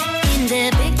in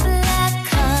their big black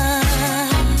car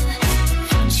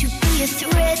to be a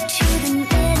threat to the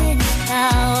men in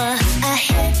power. I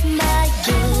had my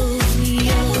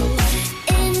yo-yo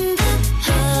in the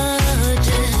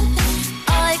garden. I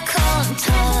can't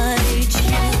hide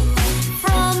you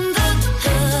from the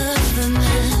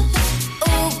government.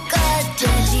 Oh God,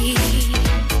 Daddy,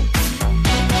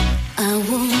 I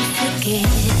won't forget.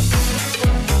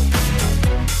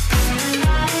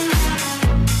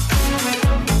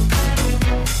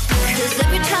 'Cause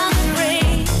every time it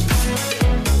rains,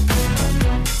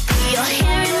 you're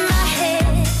here in my head,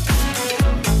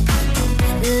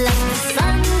 like the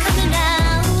sun coming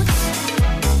out.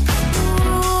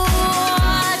 Ooh, I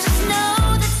just know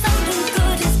that something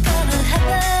good is gonna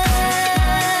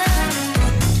happen.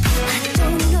 I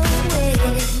don't know when,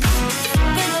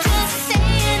 but just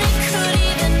saying it could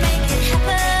even make it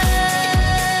happen.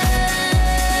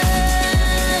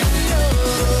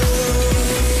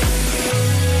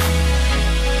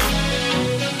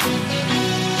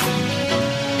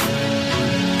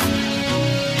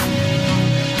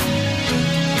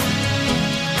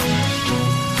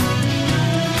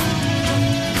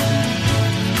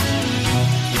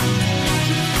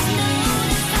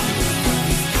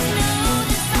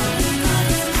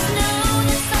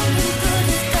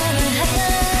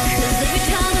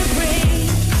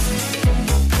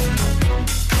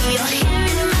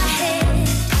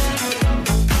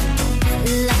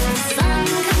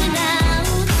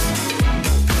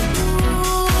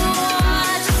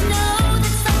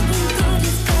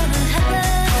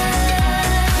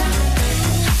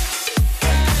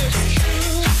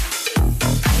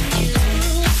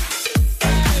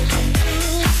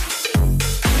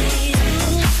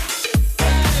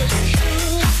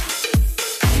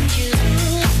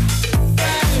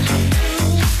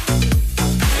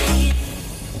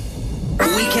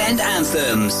 Weekend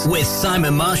Anthems. With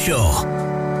Simon Marshall.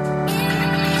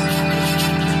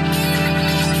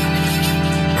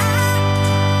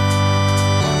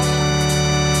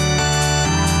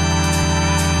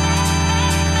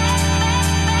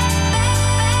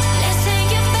 Let's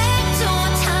take it back to a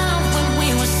time when we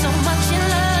were so much in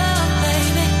love,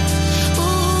 baby.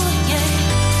 Ooh, yeah.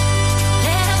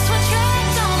 Let us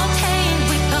retract all the pain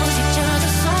we caused each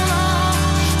other so long.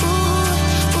 Ooh,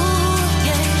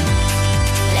 yeah.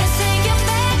 Let's take it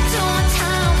back to a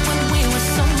time when we were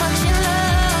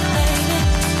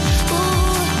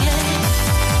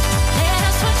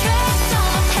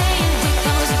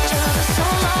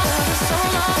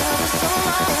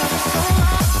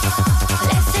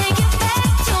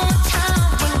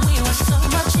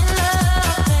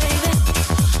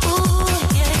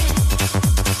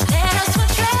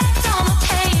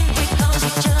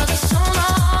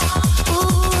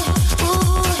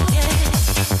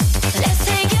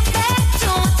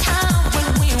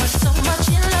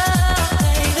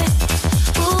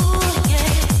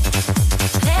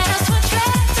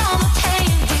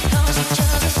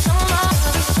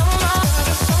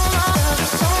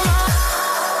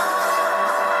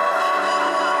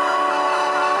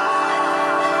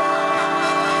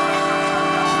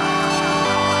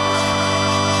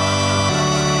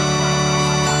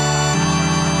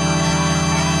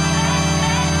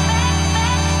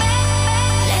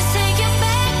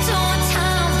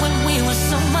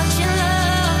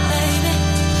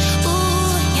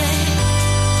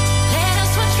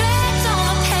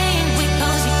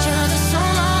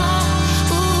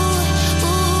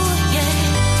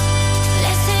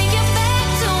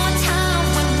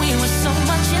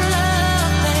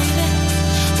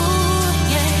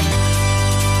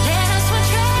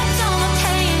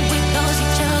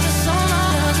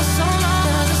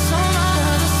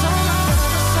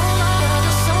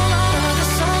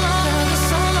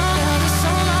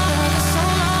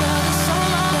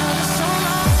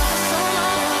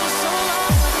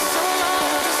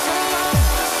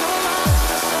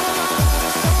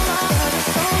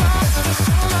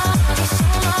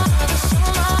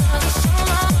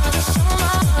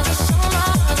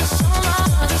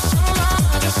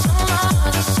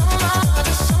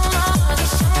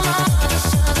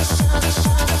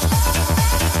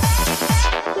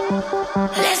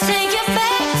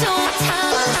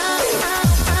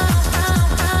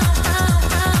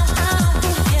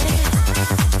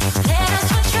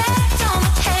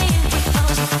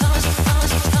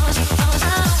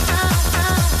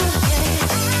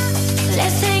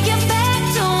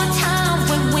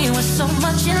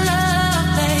much in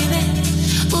love, baby.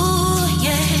 Ooh,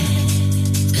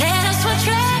 yeah. Let us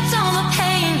retract all the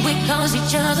pain. We caused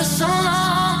each other so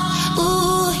long.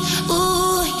 Ooh,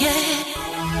 ooh, yeah.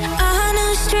 I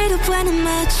knew straight up when I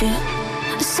met you.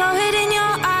 I saw it in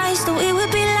your eyes that we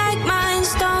would be like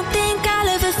minds. Don't think I'll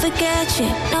ever forget you.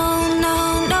 No,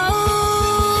 no, no.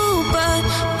 But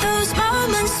those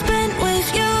moments spent with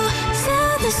you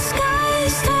till the sky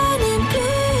is turning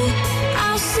blue.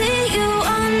 I'll see you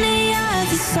on the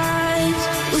other side.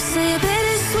 We'll say a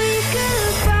bittersweet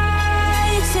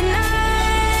goodbye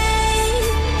tonight.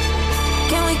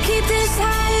 Can we keep this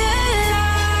high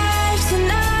alive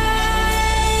tonight?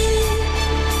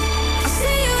 I'll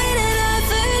see you in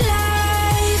another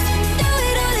life. Do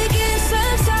it all again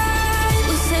sometime.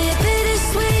 We'll say a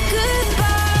bittersweet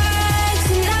goodbye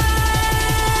tonight.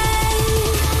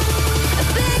 A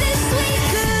bittersweet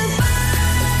goodbye.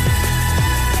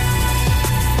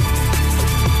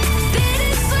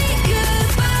 Bittersweet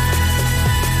goodbye.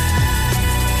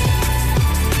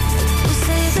 We'll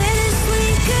say a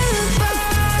bittersweet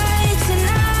goodbye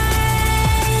tonight.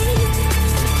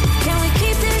 Can we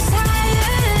keep this high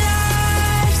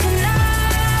alive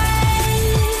tonight?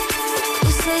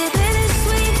 We'll say a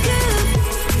bittersweet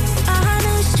goodbye. I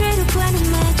knew straight up when I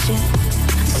met you.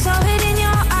 I saw it in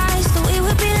your eyes that we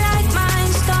would be like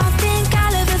minds. Don't think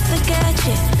I'll ever forget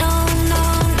you. No, no,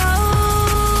 no.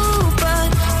 But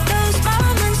those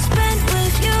moments spent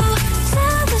with you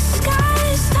till the sky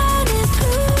is turning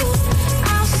blue.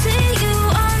 I'll see you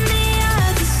on the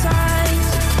other side.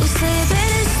 We'll say a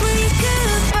bittersweet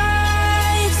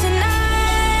goodbye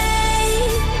tonight.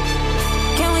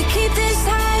 Can we keep this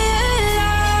high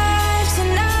alive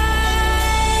tonight?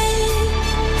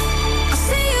 I'll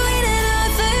see you in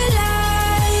another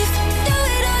life. Do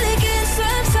it all again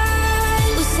sometime.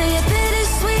 We'll say a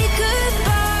bittersweet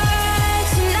goodbye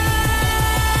tonight.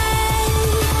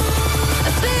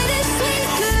 A bittersweet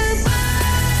goodbye.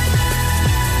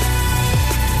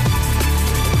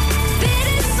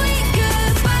 Bittersweet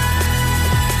goodbye.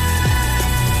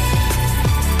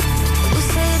 We'll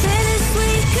say a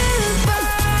bittersweet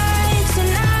goodbye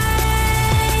tonight.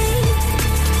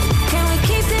 Can we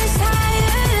keep this high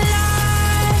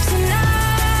alive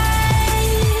tonight?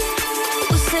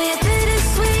 We'll say a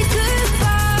bittersweet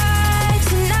goodbye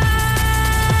tonight.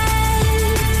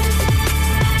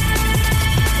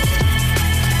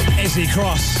 Izzy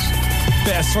Cross,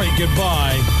 bittersweet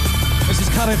goodbye. This is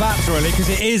kind of apt, really, because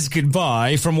it is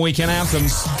goodbye from Weekend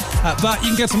Anthems. But you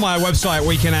can go to my website,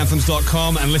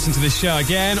 weekendanthems.com, and listen to this show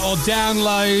again, or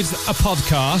download a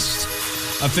podcast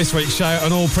of this week's show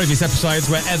and all previous episodes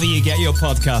wherever you get your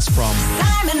podcast from.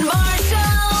 Simon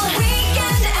Marshall.